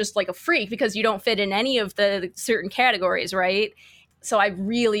just like a freak because you don't fit in any of the certain categories, right? So I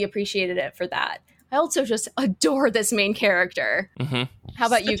really appreciated it for that. I also just adore this main character. How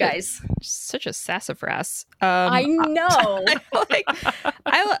about you guys? Such a sassafras. I know.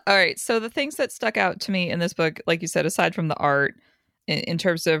 All right. So the things that stuck out to me in this book, like you said, aside from the art, in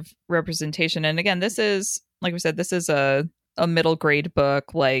terms of representation, and again, this is, like we said, this is a middle grade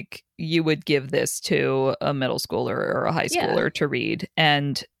book. Like, you would give this to a middle schooler or a high schooler to read.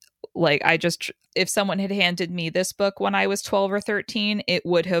 And like, if someone had handed me this book when I was 12 or 13, it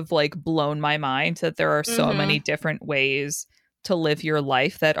would have like blown my mind that there are so many different ways to live your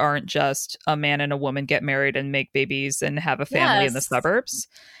life that aren't just a man and a woman get married and make babies and have a family in the suburbs.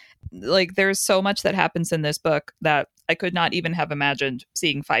 Like, there's so much that happens in this book that I could not even have imagined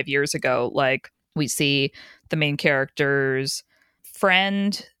seeing 5 years ago. Like, we see the main character's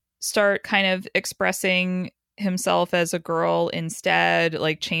friend start kind of expressing himself as a girl instead,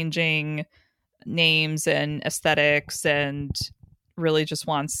 like changing names and aesthetics, and really just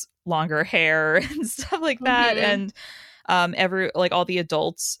wants longer hair and stuff like that. And all the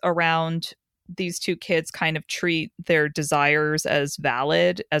adults around these 2 kids kind of treat their desires as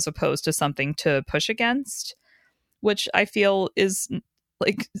valid as opposed to something to push against, which I feel is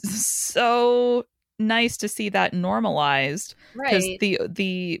like so nice to see that normalized, because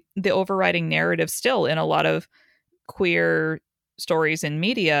the overriding narrative still in a lot of queer stories in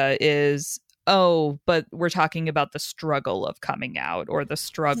media is, oh, but we're talking about the struggle of coming out or the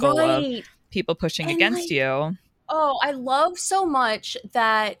struggle of people pushing against you. Oh, I love so much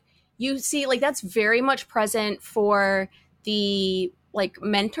that you see, like, that's very much present for the like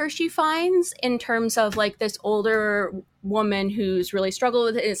mentor she finds in terms of like this older woman who's really struggled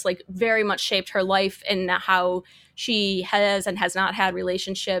with it. It's like very much shaped her life and how she has and has not had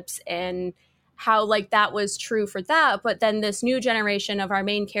relationships, and how like that was true for that. But then this new generation of our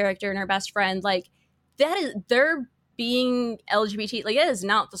main character and our best friend, like that is, they're being LGBT, like that is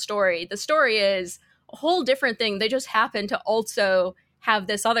not the story. The story is a whole different thing. They just happen to also have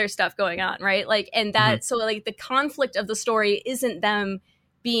this other stuff going on, right? Like, and that, so like the conflict of the story isn't them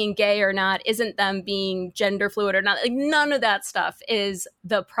being gay or not, isn't them being gender fluid or not. Like none of that stuff is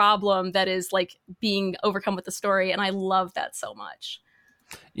the problem that is like being overcome with the story. And I love that so much.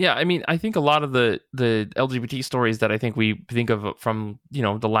 Yeah, I mean, I think a lot of the LGBT stories that I think we think of from, you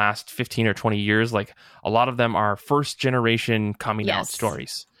know, the last 15 or 20 years, like a lot of them are first generation coming out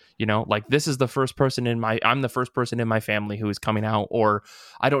stories. You know, like this is the first person I'm the first person in my family who is coming out, or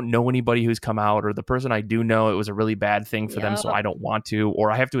I don't know anybody who's come out, or the person I do know, it was a really bad thing for them, so I don't want to,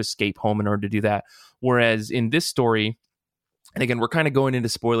 or I have to escape home in order to do that. Whereas in this story, and again, we're kind of going into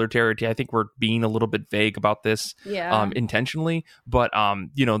spoiler territory. I think we're being a little bit vague about this intentionally. But,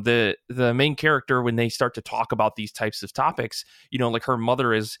 you know, the main character, when they start to talk about these types of topics, you know, like her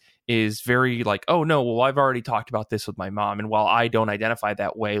mother is very like, oh, no, well, I've already talked about this with my mom. And while I don't identify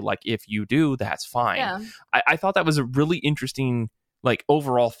that way, like if you do, that's fine. Yeah. I thought that was a really interesting like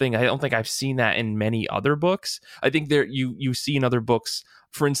overall thing. I don't think I've seen that in many other books. I think there you see in other books,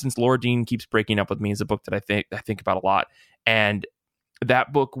 for instance, Laura Dean Keeps Breaking Up With Me is a book that I think about a lot. And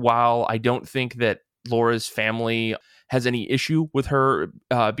that book, while I don't think that Laura's family has any issue with her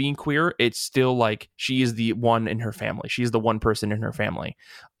being queer, it's still like she is the one in her family. She's the one person in her family.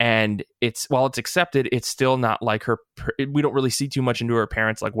 And while it's accepted, it's still not like her. We don't really see too much into her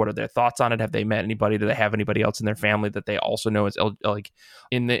parents. Like, what are their thoughts on it? Have they met anybody? Do they have anybody else in their family that they also know is like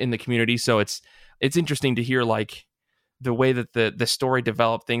in the community? So it's interesting to hear like the way that the story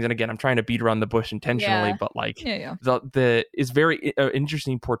developed things. And again, I'm trying to beat around the bush intentionally, but like the is very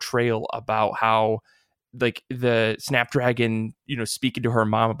interesting portrayal about how like the Snapdragon, you know, speaking to her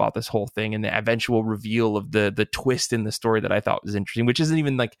mom about this whole thing and the eventual reveal of the twist in the story that I thought was interesting, which isn't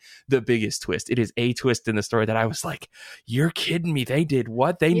even like the biggest twist. It is a twist in the story that I was like, you're kidding me. They did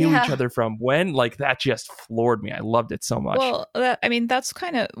what? They knew each other from when? Like that just floored me. I loved it so much. Well, I mean, that's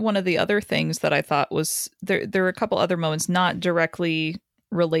kind of one of the other things that I thought was there were a couple other moments not directly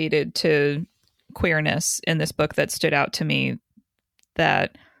related to queerness in this book that stood out to me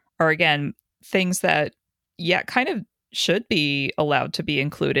that are, again, things that kind of should be allowed to be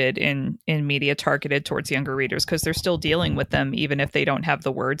included in media targeted towards younger readers because they're still dealing with them even if they don't have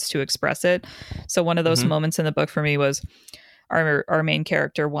the words to express it. So one of those moments in the book for me was our main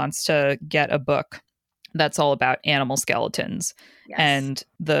character wants to get a book that's all about animal skeletons. Yes. And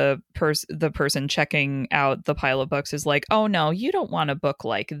the person checking out the pile of books is like, oh no, you don't want a book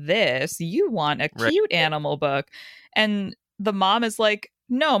like this. You want a cute animal book. And the mom is like,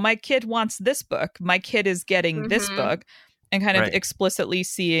 no, my kid wants this book. My kid is getting this book. And kind of explicitly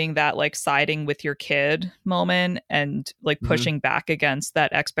seeing that like siding with your kid moment and like pushing back against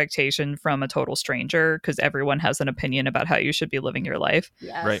that expectation from a total stranger because everyone has an opinion about how you should be living your life.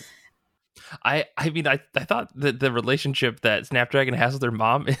 Yes. Right. I mean, I thought that the relationship that Snapdragon has with her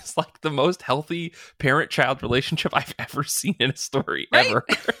mom is like the most healthy parent-child relationship I've ever seen in a story ever.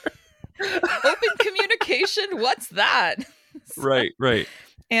 Open communication. What's that? Right.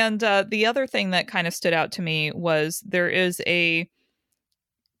 And the other thing that kind of stood out to me was there is a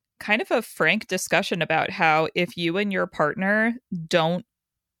kind of a frank discussion about how if you and your partner don't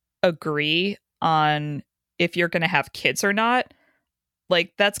agree on if you're going to have kids or not,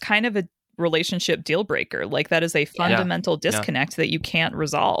 like that's kind of a relationship deal breaker. Like that is a fundamental disconnect that you can't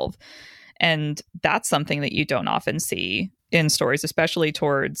resolve. And that's something that you don't often see in stories, especially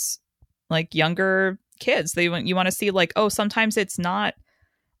towards like younger kids. You want to see like, oh, sometimes it's not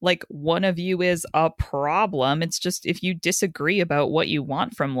like one of you is a problem. It's just if you disagree about what you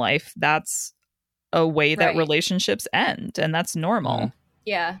want from life, that's a way that relationships end, and that's normal.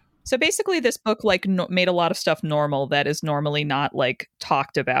 Yeah. So basically this book like made a lot of stuff normal that is normally not like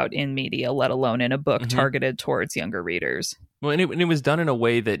talked about in media, let alone in a book targeted towards younger readers. Well, and it was done in a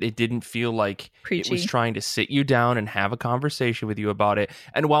way that it didn't feel like preachy. It was trying to sit you down and have a conversation with you about it.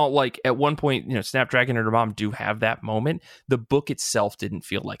 And while like at one point, you know, Snapdragon and her mom do have that moment, the book itself didn't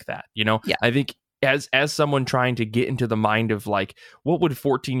feel like that. You know, I think as someone trying to get into the mind of like, what would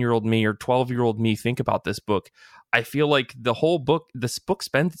 14-year-old me or 12-year-old me think about this book? I feel like this book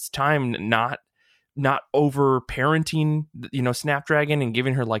spends its time not over parenting, you know, Snapdragon and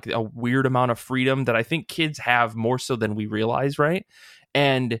giving her like a weird amount of freedom that I think kids have more so than we realize. Right.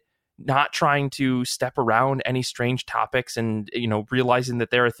 And not trying to step around any strange topics, and realizing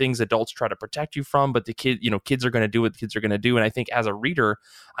that there are things adults try to protect you from, but the kids are going to do what kids are going to do. And I think as a reader,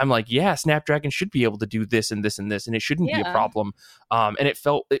 I'm like, yeah, Snapdragon should be able to do this and this and this, and it shouldn't be a problem. And it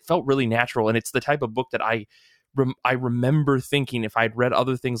felt really natural, and it's the type of book that I remember thinking if I'd read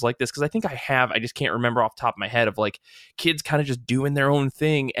other things like this, because I think I just can't remember off the top of my head, of like kids kind of just doing their own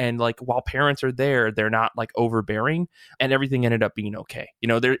thing, and like while parents are there, they're not like overbearing, and everything ended up being okay.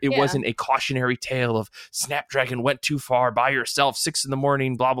 It wasn't a cautionary tale of Snapdragon went too far by herself 6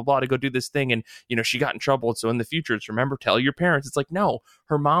 a.m, blah blah blah, to go do this thing, and she got in trouble, so in the future it's remember, tell your parents. It's like, no,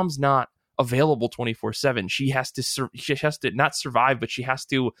 her mom's not available 24/7. She has to not survive, but she has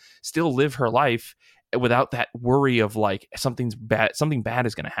to still live her life without that worry of like something bad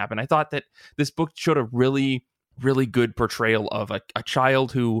is going to happen. I thought that this book showed a really, really good portrayal of a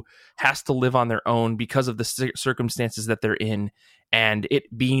child who has to live on their own because of the circumstances that they're in, and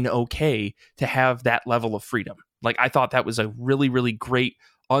it being okay to have that level of freedom. Like, I thought that was a really, really great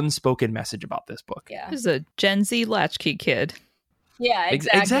unspoken message about this book. Yeah. This is a Gen Z latchkey kid. Yeah,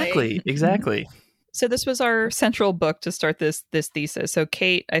 Exactly. So this was our central book to start this thesis. So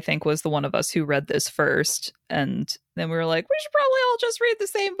Kate, I think, was the one of us who read this first. And then we were like, we should probably all just read the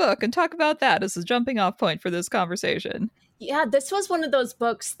same book and talk about that as a jumping off point for this conversation. Yeah, this was one of those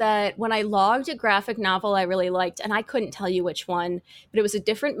books that when I logged a graphic novel I really liked, and I couldn't tell you which one, but it was a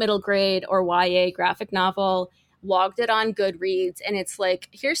different middle grade or YA graphic novel, logged it on Goodreads, and it's like,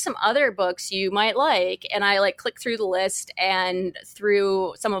 here's some other books you might like. And I like clicked through the list and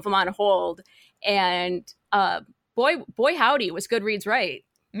threw some of them on hold. And boy howdy, was Goodreads right.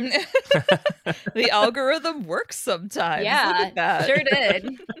 The algorithm works sometimes. Yeah, look at that. Sure did.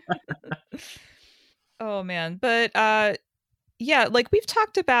 Oh man, but yeah, like we've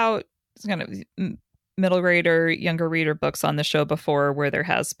talked about kind of middle grader, younger reader books on the show before, where there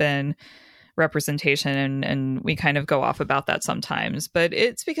has been representation, and we kind of go off about that sometimes. But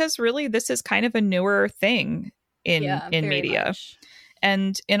it's because really this is kind of a newer thing in media. Much.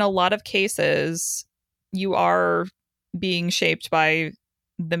 And in a lot of cases, you are being shaped by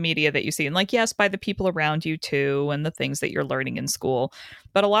the media that you see. And like, yes, by the people around you too, and the things that you're learning in school.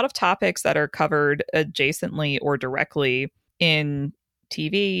 But a lot of topics that are covered adjacently or directly in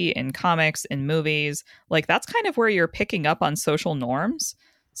TV, in comics, in movies, like that's kind of where you're picking up on social norms.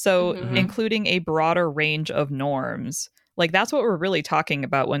 So including a broader range of norms. Like that's what we're really talking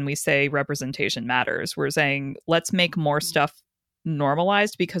about when we say representation matters. We're saying, let's make more stuff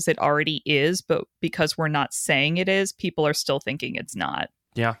normalized because it already is, but because we're not saying it is, people are still thinking it's not.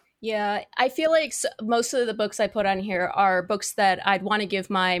 Yeah, I feel like most of the books I put on here are books that I'd want to give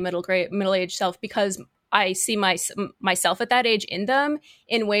my middle-aged self, because I see myself at that age in them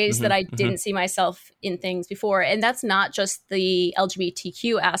in ways that I didn't see myself in things before. And that's not just the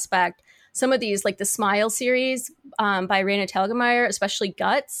LGBTQ aspect. Some of these, like the Smile series by Raina Telgemeier, especially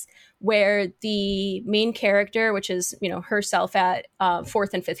Guts, where the main character, which is, herself at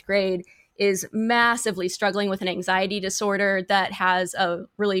 4th and 5th grade, is massively struggling with an anxiety disorder that has a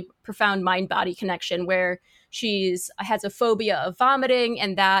really profound mind-body connection, where has a phobia of vomiting,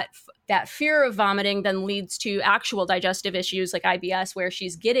 and that fear of vomiting then leads to actual digestive issues like IBS, where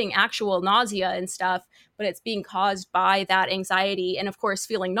she's getting actual nausea and stuff, but it's being caused by that anxiety. And of course,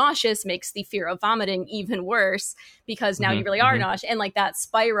 feeling nauseous makes the fear of vomiting even worse, because now you really are nauseous, and like that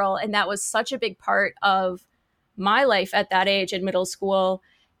spiral. And that was such a big part of my life at that age in middle school.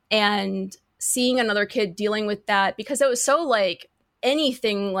 And seeing another kid dealing with that, because it was so like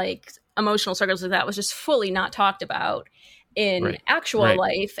anything like emotional struggles like that was just fully not talked about in actual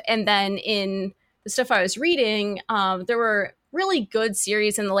life. And then in the stuff I was reading, there were really good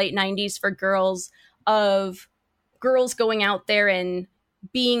series in the late 90s for girls, of girls going out there and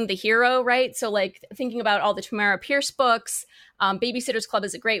being the hero, right? So like thinking about all the Tamara Pierce books, Babysitter's Club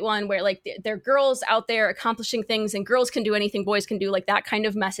is a great one, where like they're girls out there accomplishing things, and girls can do anything boys can do, like that kind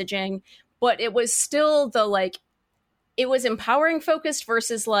of messaging. But it was still it was empowering focused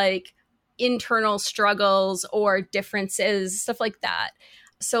versus like internal struggles or differences, stuff like that.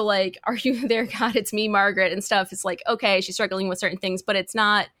 So like, are you there, God, it's me, Margaret, and stuff. It's like, okay, she's struggling with certain things, but it's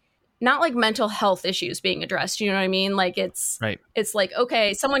not like mental health issues being addressed. You know what I mean? Like it's like,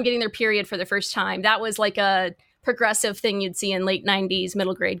 okay, someone getting their period for the first time. That was like a progressive thing you'd see in late 90s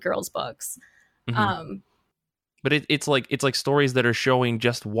middle grade girls books. But it's like stories that are showing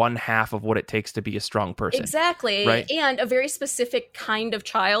just one half of what it takes to be a strong person. Exactly. Right? And a very specific kind of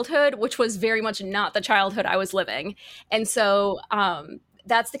childhood, which was very much not the childhood I was living. And so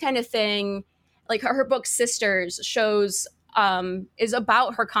that's the kind of thing, like her book Sisters shows is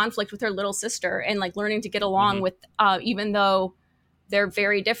about her conflict with her little sister, and like learning to get along with, even though they're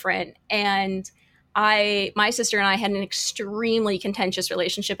very different. And my sister and I had an extremely contentious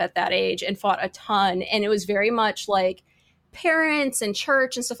relationship at that age and fought a ton. And it was very much like parents and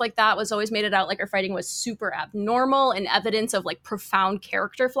church and stuff like that was always made it out like our fighting was super abnormal and evidence of like profound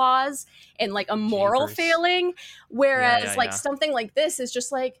character flaws and like a moral failing. Whereas something like this is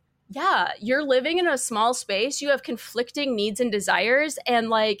just like, yeah, you're living in a small space. You have conflicting needs and desires. And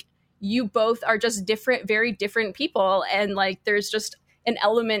like, you both are just different, very different people. And like, there's just an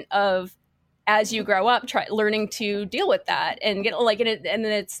element of, as you grow up, learning to deal with that and get like, and then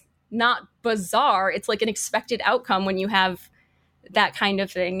it's not bizarre. It's like an expected outcome when you have that kind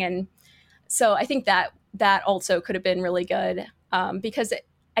of thing. And so I think that also could have been really good because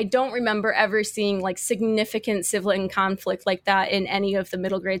I don't remember ever seeing like significant sibling conflict like that in any of the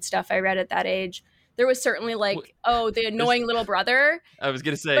middle grade stuff I read at that age. There was certainly like, the annoying little brother. I was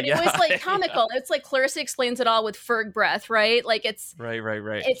going to say, but it was like comical. It's like Clarissa explains it all with Ferg breath, right? Like it's right.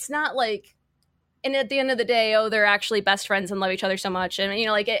 It's not like, and at the end of the day, they're actually best friends and love each other so much. And, you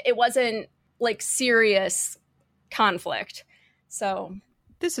know, like it wasn't like serious conflict. So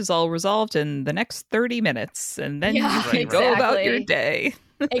this is all resolved in the next 30 minutes. And then you can go about your day.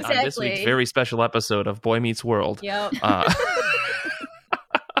 Exactly. On this week's very special episode of Boy Meets World. Yep.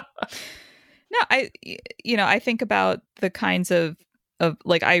 No, I think about the kinds of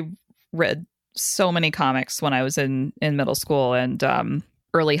like I read so many comics when I was in middle school and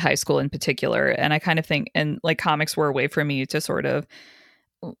early high school in particular. And I kind of think, and like comics were a way for me to sort of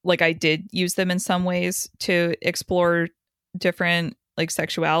like, I did use them in some ways to explore different like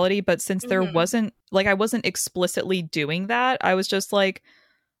sexuality. But since there wasn't like, I wasn't explicitly doing that, I was just like,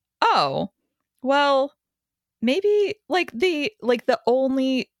 oh, well, maybe like the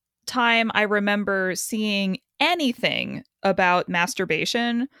only time I remember seeing anything about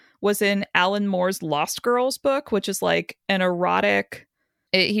masturbation was in Alan Moore's Lost Girls book, which is like an erotic.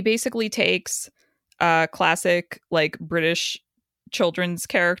 He basically takes classic like British children's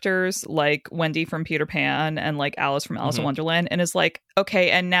characters like Wendy from Peter Pan and like Alice from Alice in Wonderland and is like, okay,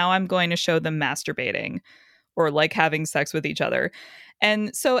 and now I'm going to show them masturbating or like having sex with each other.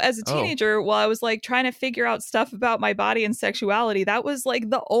 And so as a teenager, while I was like trying to figure out stuff about my body and sexuality, that was like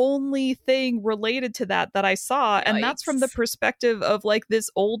the only thing related to that I saw. Yikes. And that's from the perspective of like this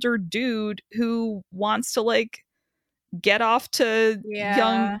older dude who wants to like get off to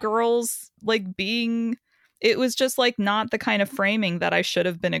young girls like being. It was just like not the kind of framing that I should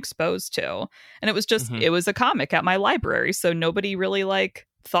have been exposed to. And it was just it was a comic at my library. So nobody really like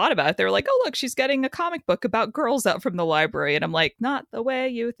thought about it. They were like, oh, look, she's getting a comic book about girls out from the library. And I'm like, not the way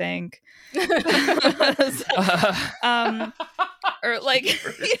you think. Or like,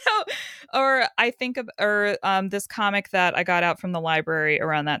 you know, or I think of, or this comic that I got out from the library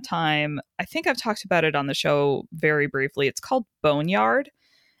around that time. I think I've talked about it on the show very briefly. It's called Boneyard.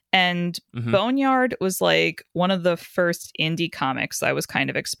 And Boneyard was like one of the first indie comics I was kind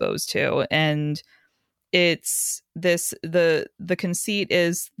of exposed to. And it's this, the conceit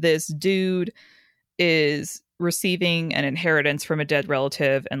is this dude is receiving an inheritance from a dead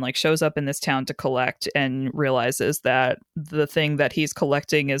relative and like shows up in this town to collect and realizes that the thing that he's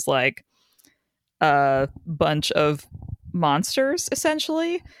collecting is like a bunch of monsters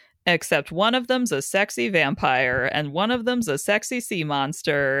essentially, except one of them's a sexy vampire and one of them's a sexy sea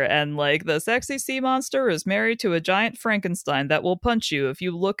monster, and like the sexy sea monster is married to a giant Frankenstein that will punch you if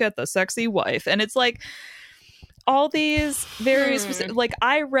you look at the sexy wife. And it's like all these very specific, like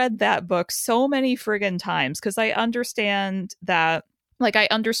I read that book so many friggin' times because I understand that, like I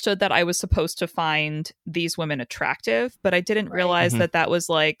understood that I was supposed to find these women attractive, but I didn't realize that was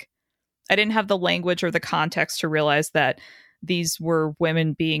like, I didn't have the language or the context to realize that these were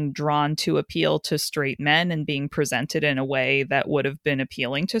women being drawn to appeal to straight men and being presented in a way that would have been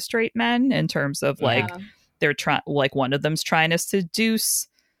appealing to straight men in terms of like they're trying, like one of them's trying to seduce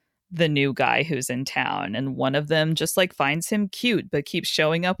the new guy who's in town, and one of them just like finds him cute but keeps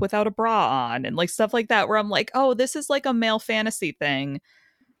showing up without a bra on and like stuff like that, where I'm like, oh, this is like a male fantasy thing.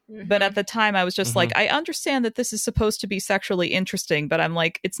 But at the time I was just like, I understand that this is supposed to be sexually interesting, but I'm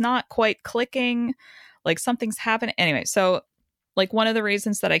like, it's not quite clicking, like something's happening anyway. So like one of the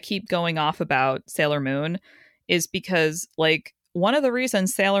reasons that I keep going off about Sailor Moon is because like one of the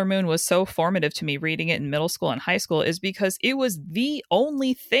reasons Sailor Moon was so formative to me reading it in middle school and high school is because it was the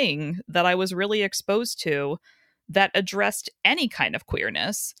only thing that I was really exposed to that addressed any kind of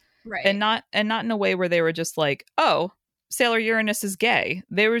queerness. Right. And not in a way where they were just like, oh, Sailor Uranus is gay.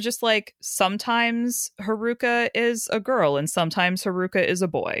 They were just like, sometimes Haruka is a girl and sometimes Haruka is a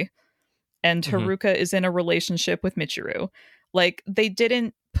boy. And Haruka is in a relationship with Michiru. Like they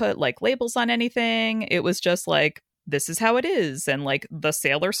didn't put like labels on anything. It was just like, this is how it is. And like the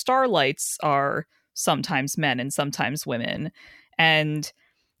Sailor Starlights are sometimes men and sometimes women. And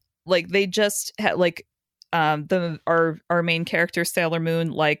like they just had like our main character, Sailor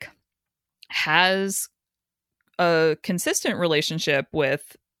Moon, like has a consistent relationship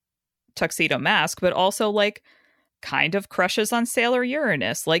with Tuxedo Mask, but also like kind of crushes on Sailor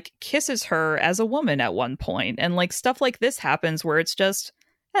Uranus, like kisses her as a woman at one point, and like stuff like this happens where it's just,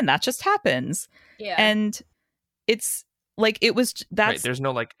 and that just happens. Yeah. And it's like, it was, that's right. There's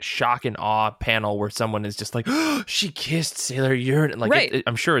no like shock and awe panel where someone is just like, oh, she kissed Sailor Uranus. Like, right.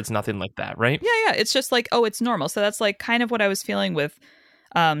 I'm sure it's nothing like that, right? Yeah. It's just like, oh, it's normal. So that's like kind of what I was feeling with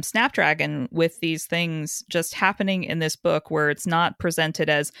Snapdragon, with these things just happening in this book, where it's not presented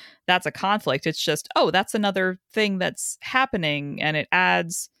as that's a conflict. It's just, oh, that's another thing that's happening, and it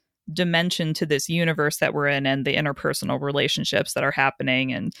adds dimension to this universe that we're in and the interpersonal relationships that are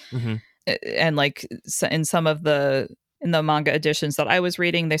happening. And and like in some of the manga editions that I was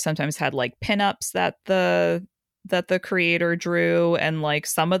reading, they sometimes had like pinups that the creator drew, and like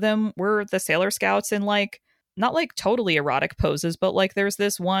some of them were the Sailor Scouts in like not like totally erotic poses, but like there's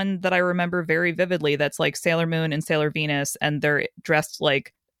this one that I remember very vividly that's like Sailor Moon and Sailor Venus, and they're dressed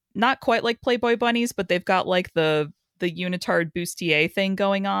like not quite like Playboy bunnies, but they've got like the unitard bustier thing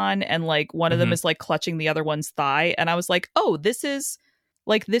going on, and like one of them is like clutching the other one's thigh, and I was like, oh, this is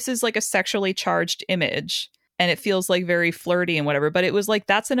like a sexually charged image, and it feels like very flirty and whatever, but it was like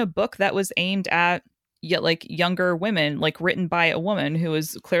that's in a book that was aimed at like younger women, like written by a woman who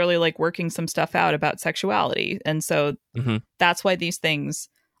is clearly like working some stuff out about sexuality. And so that's why these things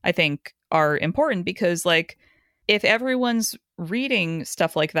I think are important, because like if everyone's reading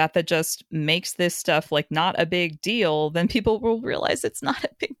stuff like that just makes this stuff like not a big deal, then people will realize it's not a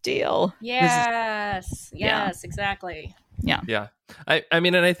big deal. Yes, exactly. Yeah. I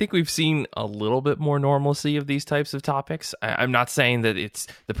mean, and I think we've seen a little bit more normalcy of these types of topics. I'm not saying that it's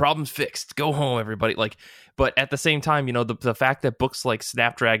the problem's fixed. Go home, everybody. Like, but at the same time, you know, the fact that books like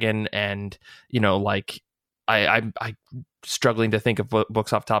Snapdragon and, you know, like I'm struggling to think of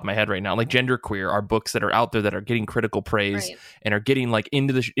books off the top of my head right now, like Genderqueer, are books that are out there that are getting critical praise and are getting like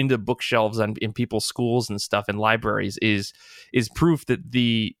into bookshelves and in people's schools and stuff and libraries is proof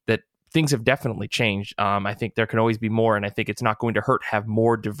that things have definitely changed. I think there can always be more, and I think it's not going to hurt to have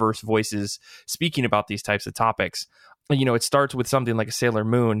more diverse voices speaking about these types of topics. You know, it starts with something like a Sailor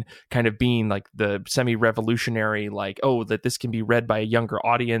Moon kind of being like the semi-revolutionary, like, oh, that this can be read by a younger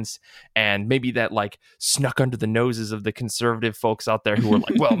audience, and maybe that like snuck under the noses of the conservative folks out there who are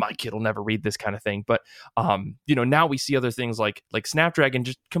like, well, my kid will never read this kind of thing. But you know, now we see other things like Snapdragon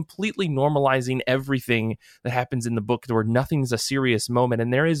just completely normalizing everything that happens in the book, where nothing's a serious moment,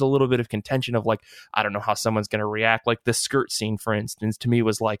 and there is a little bit of contention of like, I don't know how someone's going to react. Like the skirt scene, for instance, to me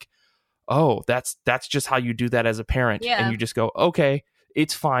was like, oh, that's just how you do that as a parent. And you just go, okay,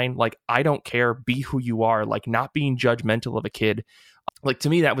 it's fine. Like, I don't care. Be who you are. Like, not being judgmental of a kid. Like, to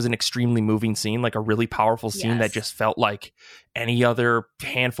me, that was an extremely moving scene, like a really powerful scene that just felt like any other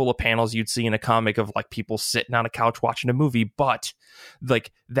handful of panels you'd see in a comic of like people sitting on a couch watching a movie. But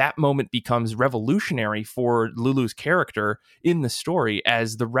like that moment becomes revolutionary for Lulu's character in the story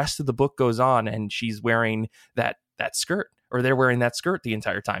as the rest of the book goes on, and she's wearing that skirt, or they're wearing that skirt the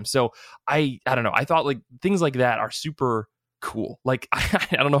entire time. So I don't know. I thought like things like that are super cool. Like, I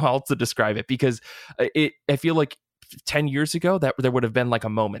don't know how else to describe it, because I feel like 10 years ago that there would have been like a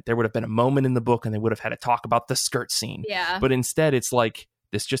moment. There would have been a moment in the book and they would have had to talk about the skirt scene. Yeah. But instead it's like,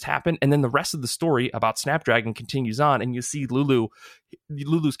 this just happened. And then the rest of the story about Snapdragon continues on, and you see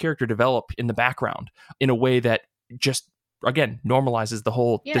Lulu's character develop in the background in a way that just, again, normalizes the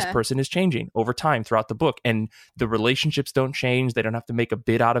whole, this person is changing over time throughout the book, and the relationships don't change. They don't have to make a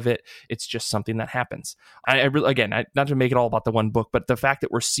bit out of it. It's just something that happens. I really, again, not to make it all about the one book, but the fact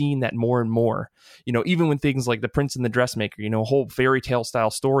that we're seeing that more and more, you know, even when things like The Prince and the Dressmaker, you know, a whole fairy tale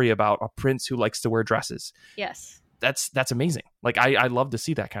style story about a prince who likes to wear dresses. Yes. That's amazing. Like, I love to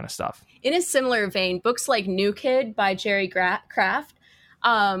see that kind of stuff. In a similar vein, books like New Kid by Jerry Craft,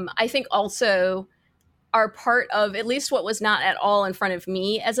 I think also are part of at least what was not at all in front of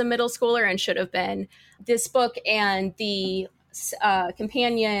me as a middle schooler and should have been. This book and the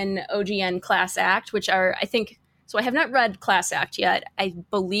companion OGN Class Act, which are, I think, so I have not read Class Act yet. I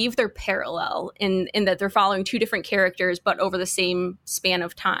believe they're parallel in that they're following two different characters, but over the same span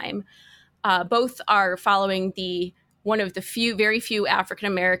of time. Both are following one of the very few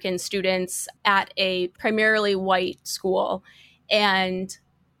African-American students at a primarily white school. And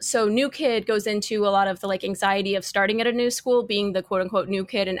so New Kid goes into a lot of the like anxiety of starting at a new school, being the quote unquote new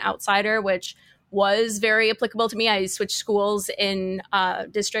kid and outsider, which was very applicable to me. I switched schools in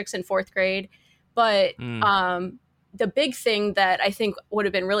districts in fourth grade, but the big thing that I think would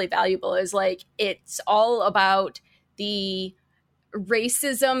have been really valuable is like, it's all about the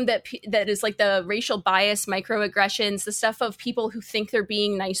racism that is like the racial bias, microaggressions, the stuff of people who think they're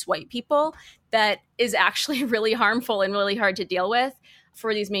being nice white people that is actually really harmful and really hard to deal with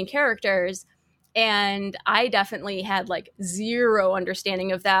for these main characters. And I definitely had like zero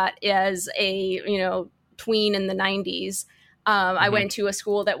understanding of that as a, tween in the 90s. I went to a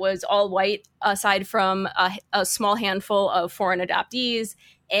school that was all white, aside from a small handful of foreign adoptees.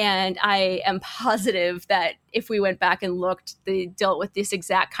 And I am positive that if we went back and looked, they dealt with this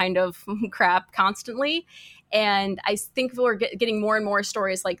exact kind of crap constantly. And I think we're getting more and more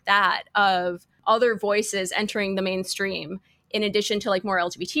stories like that of other voices entering the mainstream, in addition to like more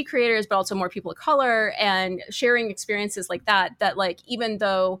LGBT creators, but also more people of color, and sharing experiences like that, that like, even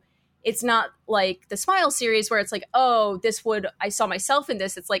though it's not like the Smile series where it's like, oh, I saw myself in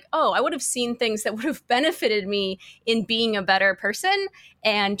this. It's like, oh, I would have seen things that would have benefited me in being a better person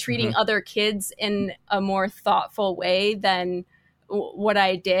and treating other kids in a more thoughtful way than what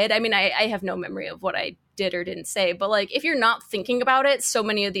I did. I mean, I have no memory of what I did or didn't say, but like, if you're not thinking about it, so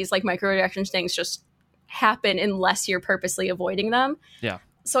many of these like microaggressions things just happen unless you're purposely avoiding them. Yeah.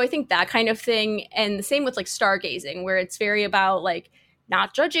 So I think that kind of thing. And the same with like stargazing, where it's very about like,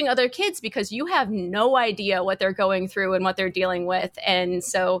 not judging other kids because you have no idea what they're going through and what they're dealing with. And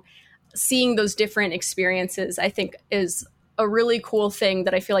so seeing those different experiences, I think, is a really cool thing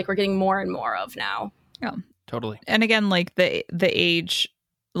that I feel like we're getting more and more of now. Yeah, totally. And again, like the age,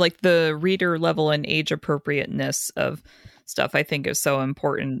 like the reader level and age appropriateness of stuff, I think is so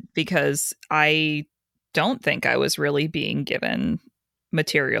important, because I don't think I was really being given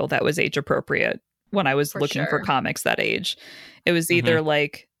material that was age appropriate when I was looking for comics that age. It was either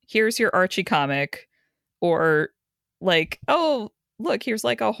like, here's your Archie comic, or like, oh, look, here's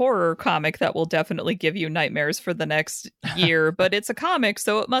like a horror comic that will definitely give you nightmares for the next year, but it's a comic,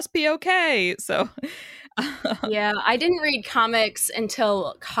 so it must be okay. So yeah, I didn't read comics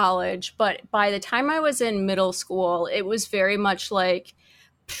until college, but by the time I was in middle school, it was very much like,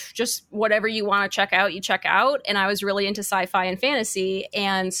 just whatever you want to check out, you check out. And I was really into sci-fi and fantasy.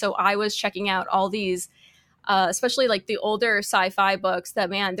 And so I was checking out all these, especially like the older sci-fi books that,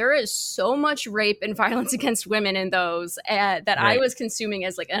 man, there is so much rape and violence against women in those that I was consuming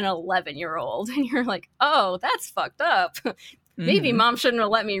as like an 11-year-old. And you're like, oh, that's fucked up. Maybe mom shouldn't have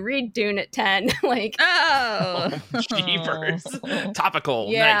let me read Dune at 10. Like, oh, jeepers. Topical.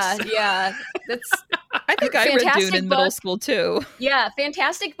 Yeah, nice. Yeah. That's I think I read Dune in middle school too. Yeah,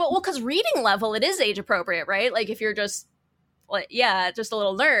 fantastic. But because reading level, it is age appropriate, right? Like if you're just like, just a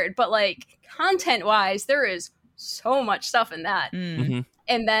little nerd, but like content wise, there is so much stuff in that. And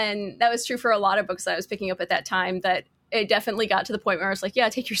then that was true for a lot of books that I was picking up at that time, that it definitely got to the point where I was like, yeah,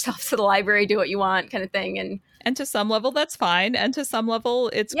 take yourself to the library, do what you want kind of thing. And to some level, that's fine. And to some level,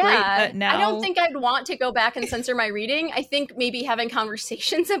 it's great that now... I don't think I'd want to go back and censor my reading. I think maybe having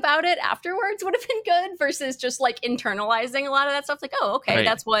conversations about it afterwards would have been good versus just like internalizing a lot of that stuff. Like, oh, okay,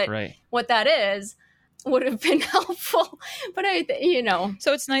 that's what that is, would have been helpful. But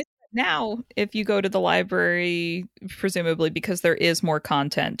So it's nice now, if you go to the library, presumably because there is more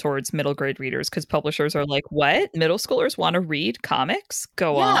content towards middle grade readers, because publishers are like, what? Middle schoolers want to read comics?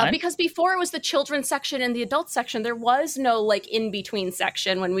 Go on. Yeah, because before it was the children's section and the adult section. There was no like in-between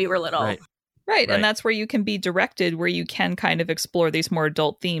section when we were little. Right. And that's where you can be directed, where you can kind of explore these more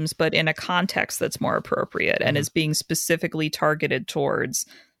adult themes, but in a context that's more appropriate and is being specifically targeted towards,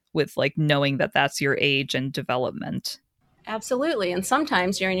 with like knowing that that's your age and development. Absolutely. And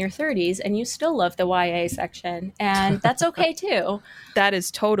sometimes you're in your 30s and you still love the YA section, and that's okay too. That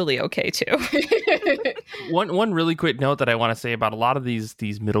is totally okay too. One really quick note that I want to say about a lot of these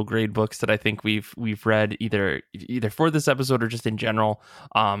middle grade books that I think we've read either for this episode or just in general.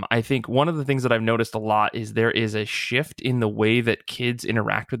 I think one of the things that I've noticed a lot is there is a shift in the way that kids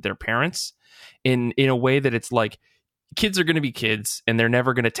interact with their parents in a way that it's like, kids are going to be kids and they're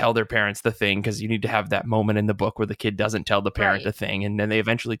never going to tell their parents the thing, because you need to have that moment in the book where the kid doesn't tell the parent the thing and then they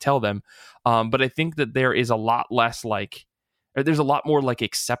eventually tell them. But I think that there is a lot less there's a lot more like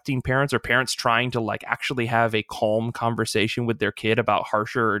accepting parents, or parents trying to like actually have a calm conversation with their kid about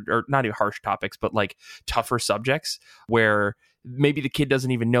harsher or not even harsh topics, but like tougher subjects, where maybe the kid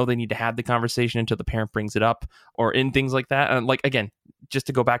doesn't even know they need to have the conversation until the parent brings it up, or in things like that. And like, again, just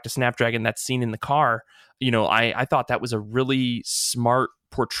to go back to Snapdragon, that scene in the car, I thought that was a really smart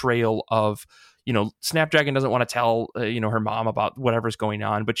portrayal of, Snapdragon doesn't want to tell, her mom about whatever's going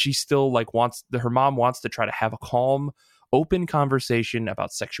on, but she still like her mom wants to try to have a calm, open conversation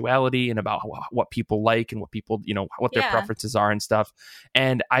about sexuality and about what people like and what people, what their preferences are and stuff.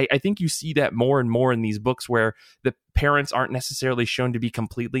 And I think you see that more and more in these books where the parents aren't necessarily shown to be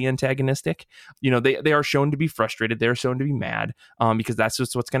completely antagonistic. They are shown to be frustrated. They're shown to be mad because that's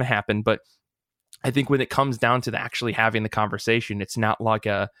just what's going to happen. But I think when it comes down to actually having the conversation, it's no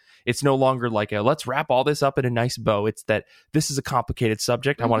longer like let's wrap all this up in a nice bow. It's that this is a complicated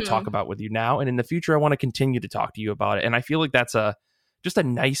subject I want to talk about with you now. And in the future, I want to continue to talk to you about it. And I feel like that's just a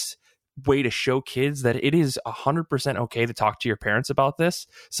nice way to show kids that it is 100% okay to talk to your parents about this.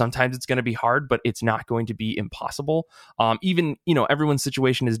 Sometimes it's going to be hard, but it's not going to be impossible. Even, everyone's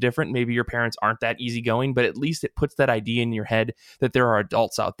situation is different. Maybe your parents aren't that easygoing, but at least it puts that idea in your head that there are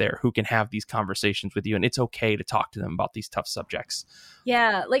adults out there who can have these conversations with you, and it's okay to talk to them about these tough subjects.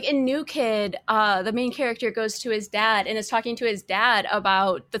 Yeah, like in New Kid, the main character goes to his dad and is talking to his dad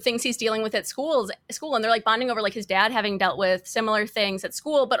about the things he's dealing with at school, and they're like bonding over like his dad having dealt with similar things at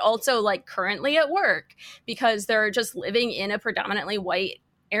school, but also like currently at work because they're just living in a predominantly white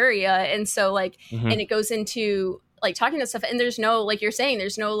area. And so like, and it goes into like talking to stuff, and there's no, like you're saying,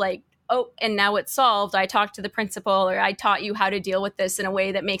 there's no like, oh, and now it's solved. I talked to the principal, or I taught you how to deal with this in a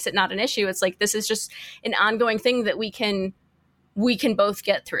way that makes it not an issue. It's like, this is just an ongoing thing that we can both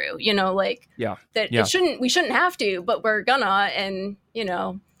get through, we shouldn't have to, but we're gonna. And,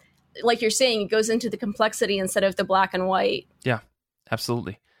 like you're saying, it goes into the complexity instead of the black and white. Yeah,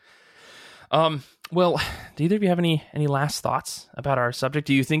 absolutely. Well, do either of you have any last thoughts about our subject?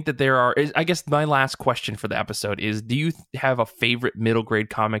 Do you think that I guess my last question for the episode is, do you have a favorite middle grade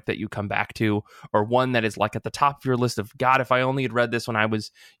comic that you come back to, or one that is like at the top of your list of, God, if I only had read this when I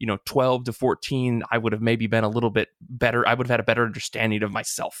was, 12 to 14, I would have maybe been a little bit better. I would have had a better understanding of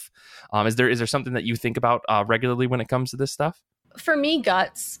myself. Is there something that you think about regularly when it comes to this stuff? For me,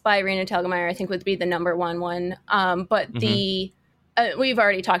 Guts by Raina Telgemeier, I think would be the number one. But we've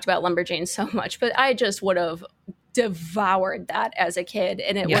already talked about Lumberjane so much, but I just would have devoured that as a kid,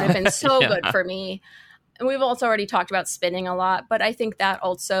 and it would have been so good for me. And we've also already talked about Spinning a lot, but I think that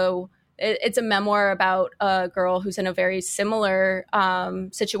also it's a memoir about a girl who's in a very similar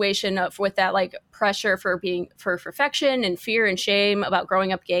situation with that like pressure for perfection and fear and shame about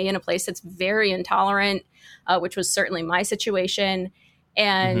growing up gay in a place that's very intolerant, which was certainly my situation,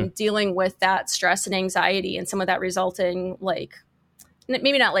 and dealing with that stress and anxiety and some of that resulting like,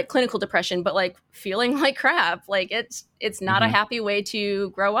 maybe not like clinical depression, but like feeling like crap. Like it's not a happy way to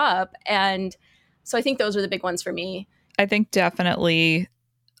grow up. And so I think those are the big ones for me. I think definitely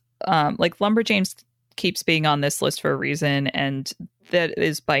like Lumberjanes keeps being on this list for a reason. And that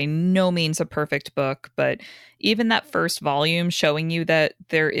is by no means a perfect book, but even that first volume showing you that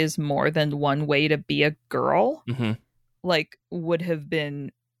there is more than one way to be a girl, like would have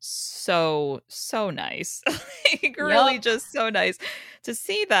been so nice. Like really just so nice to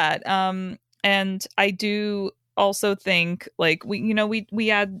see that. And I do also think like we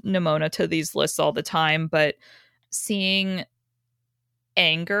add Nimona to these lists all the time, but seeing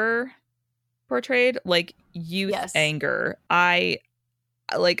anger portrayed, like youth anger, I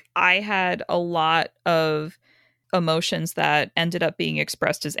had a lot of emotions that ended up being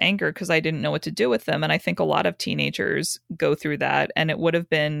expressed as anger because I didn't know what to do with them. And I think a lot of teenagers go through that. And it would have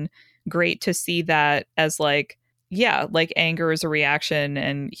been great to see that as like, yeah, like anger is a reaction,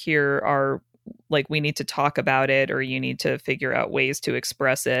 and here are like, we need to talk about it, or you need to figure out ways to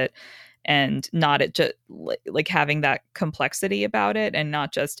express it, and not it just like having that complexity about it, and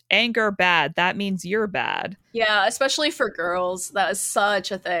not just anger bad, that means you're bad. Yeah, especially for girls, that is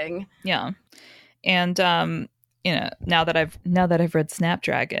such a thing. Yeah. And now that I've read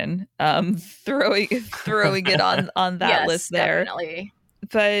Snapdragon, throwing it on that list there. Definitely.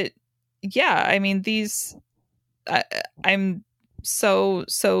 But yeah, I mean, I'm so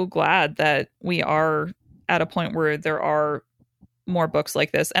glad that we are at a point where there are more books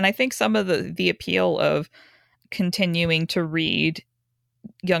like this. And I think some of the appeal of continuing to read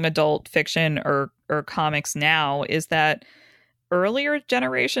young adult fiction or comics now is that earlier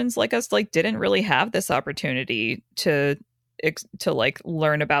generations like us like didn't really have this opportunity to like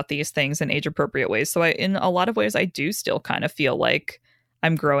learn about these things in age appropriate ways. So in a lot of ways, I do still kind of feel like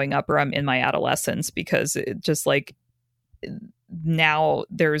I'm growing up or I'm in my adolescence, because it just like now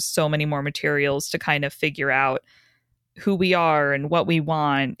there's so many more materials to kind of figure out who we are and what we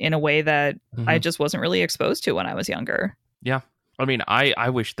want in a way that I just wasn't really exposed to when I was younger. Yeah. I mean, I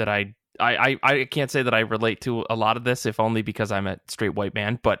wish that I can't say that I relate to a lot of this, if only because I'm a straight white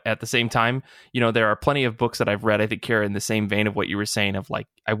man. But at the same time, there are plenty of books that I've read, I think, Kara, in the same vein of what you were saying of like,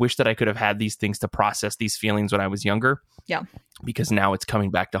 I wish that I could have had these things to process these feelings when I was younger. Yeah. Because now it's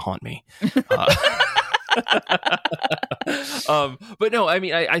coming back to haunt me. But no, I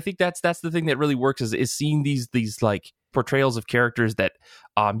mean, I think that's the thing that really works is seeing these like portrayals of characters that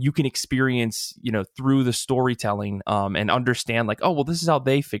you can experience, through the storytelling, and understand like, oh, well, this is how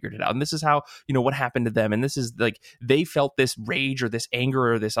they figured it out, and this is how, what happened to them, and this is like they felt this rage or this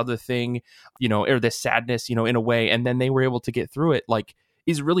anger or this other thing, or this sadness, in a way, and then they were able to get through it. Like,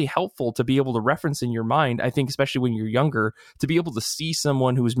 is really helpful to be able to reference in your mind. I think especially when you're younger, to be able to see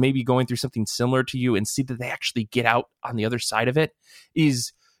someone who is maybe going through something similar to you and see that they actually get out on the other side of it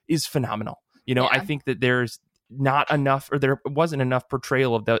is phenomenal. Yeah. I think that there's not enough, or there wasn't enough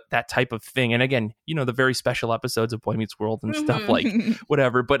portrayal of that type of thing. And again, the very special episodes of Boy Meets World and stuff like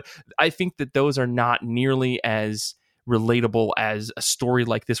whatever. But I think that those are not nearly as relatable as a story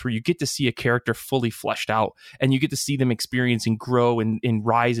like this, where you get to see a character fully fleshed out and you get to see them experience and grow and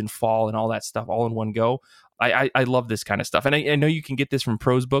rise and fall and all that stuff all in one go. I love this kind of stuff. And I know you can get this from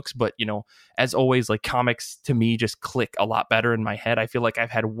prose books, but as always, like, comics to me just click a lot better in my head. I feel like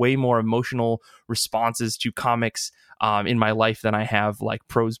I've had way more emotional responses to comics in my life than I have like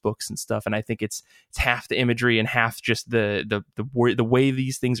prose books and stuff. And I think it's half the imagery and half just the way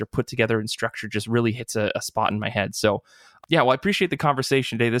these things are put together and structured just really hits a spot in my head. So yeah, well, I appreciate the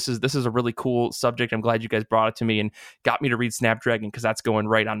conversation today. This is a really cool subject. I'm glad you guys brought it to me and got me to read Snapdragon, because that's going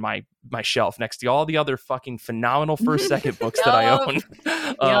right on my shelf next to all the other fucking phenomenal second books that I own.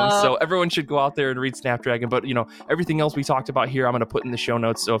 So everyone should go out there and read Snapdragon. But everything else we talked about here, I'm going to put in the show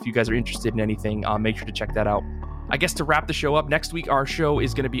notes. So if you guys are interested in anything, make sure to check that out. I guess to wrap the show up, next week our show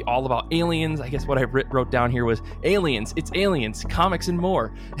is going to be all about aliens. I guess what I wrote down here was aliens. It's aliens, comics, and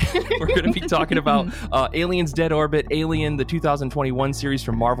more. We're going to be talking about Aliens Dead Orbit, Alien, the 2021 series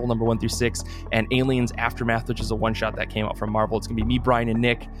from Marvel, number 1 through 6, and Aliens Aftermath, which is a one-shot that came out from Marvel. It's going to be me, Brian, and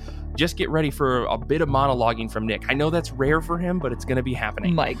Nick. Just get ready for a bit of monologuing from Nick. I know that's rare for him, but it's going to be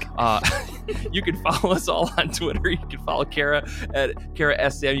happening. Mike. You can follow us all on Twitter. You can follow Kara at Kara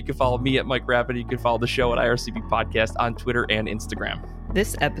SM. You can follow me at Mike Rapid. You can follow the show at IRCB Podcast on Twitter and Instagram.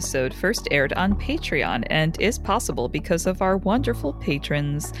 This episode first aired on Patreon and is possible because of our wonderful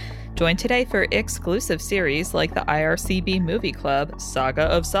patrons. Join today for exclusive series like the IRCB Movie Club, Saga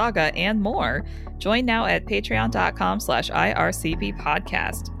of Saga, and more. Join now at patreon.com/IRCB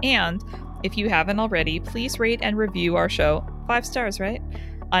podcast. And if you haven't already, please rate and review our show. 5 stars, right?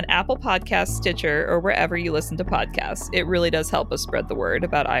 On Apple Podcasts, Stitcher, or wherever you listen to podcasts. It really does help us spread the word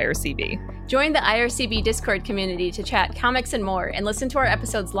about IRCB. Join the IRCB Discord community to chat comics and more, and listen to our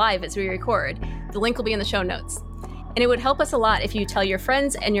episodes live as we record. The link will be in the show notes. And it would help us a lot if you tell your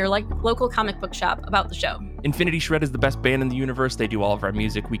friends and your local comic book shop about the show. Infinity Shred is the best band in the universe. They do all of our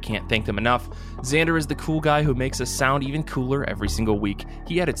music. We can't thank them enough. Xander is the cool guy who makes us sound even cooler every single week.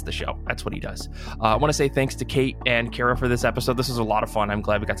 He edits the show. That's what he does. I want to say thanks to Kate and Kara for this episode. This was a lot of fun. I'm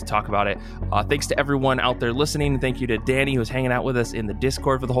glad we got to talk about it. Thanks to everyone out there listening. Thank you to Danny, who's hanging out with us in the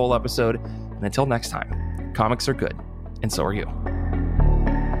Discord for the whole episode. And until next time, comics are good, and so are you.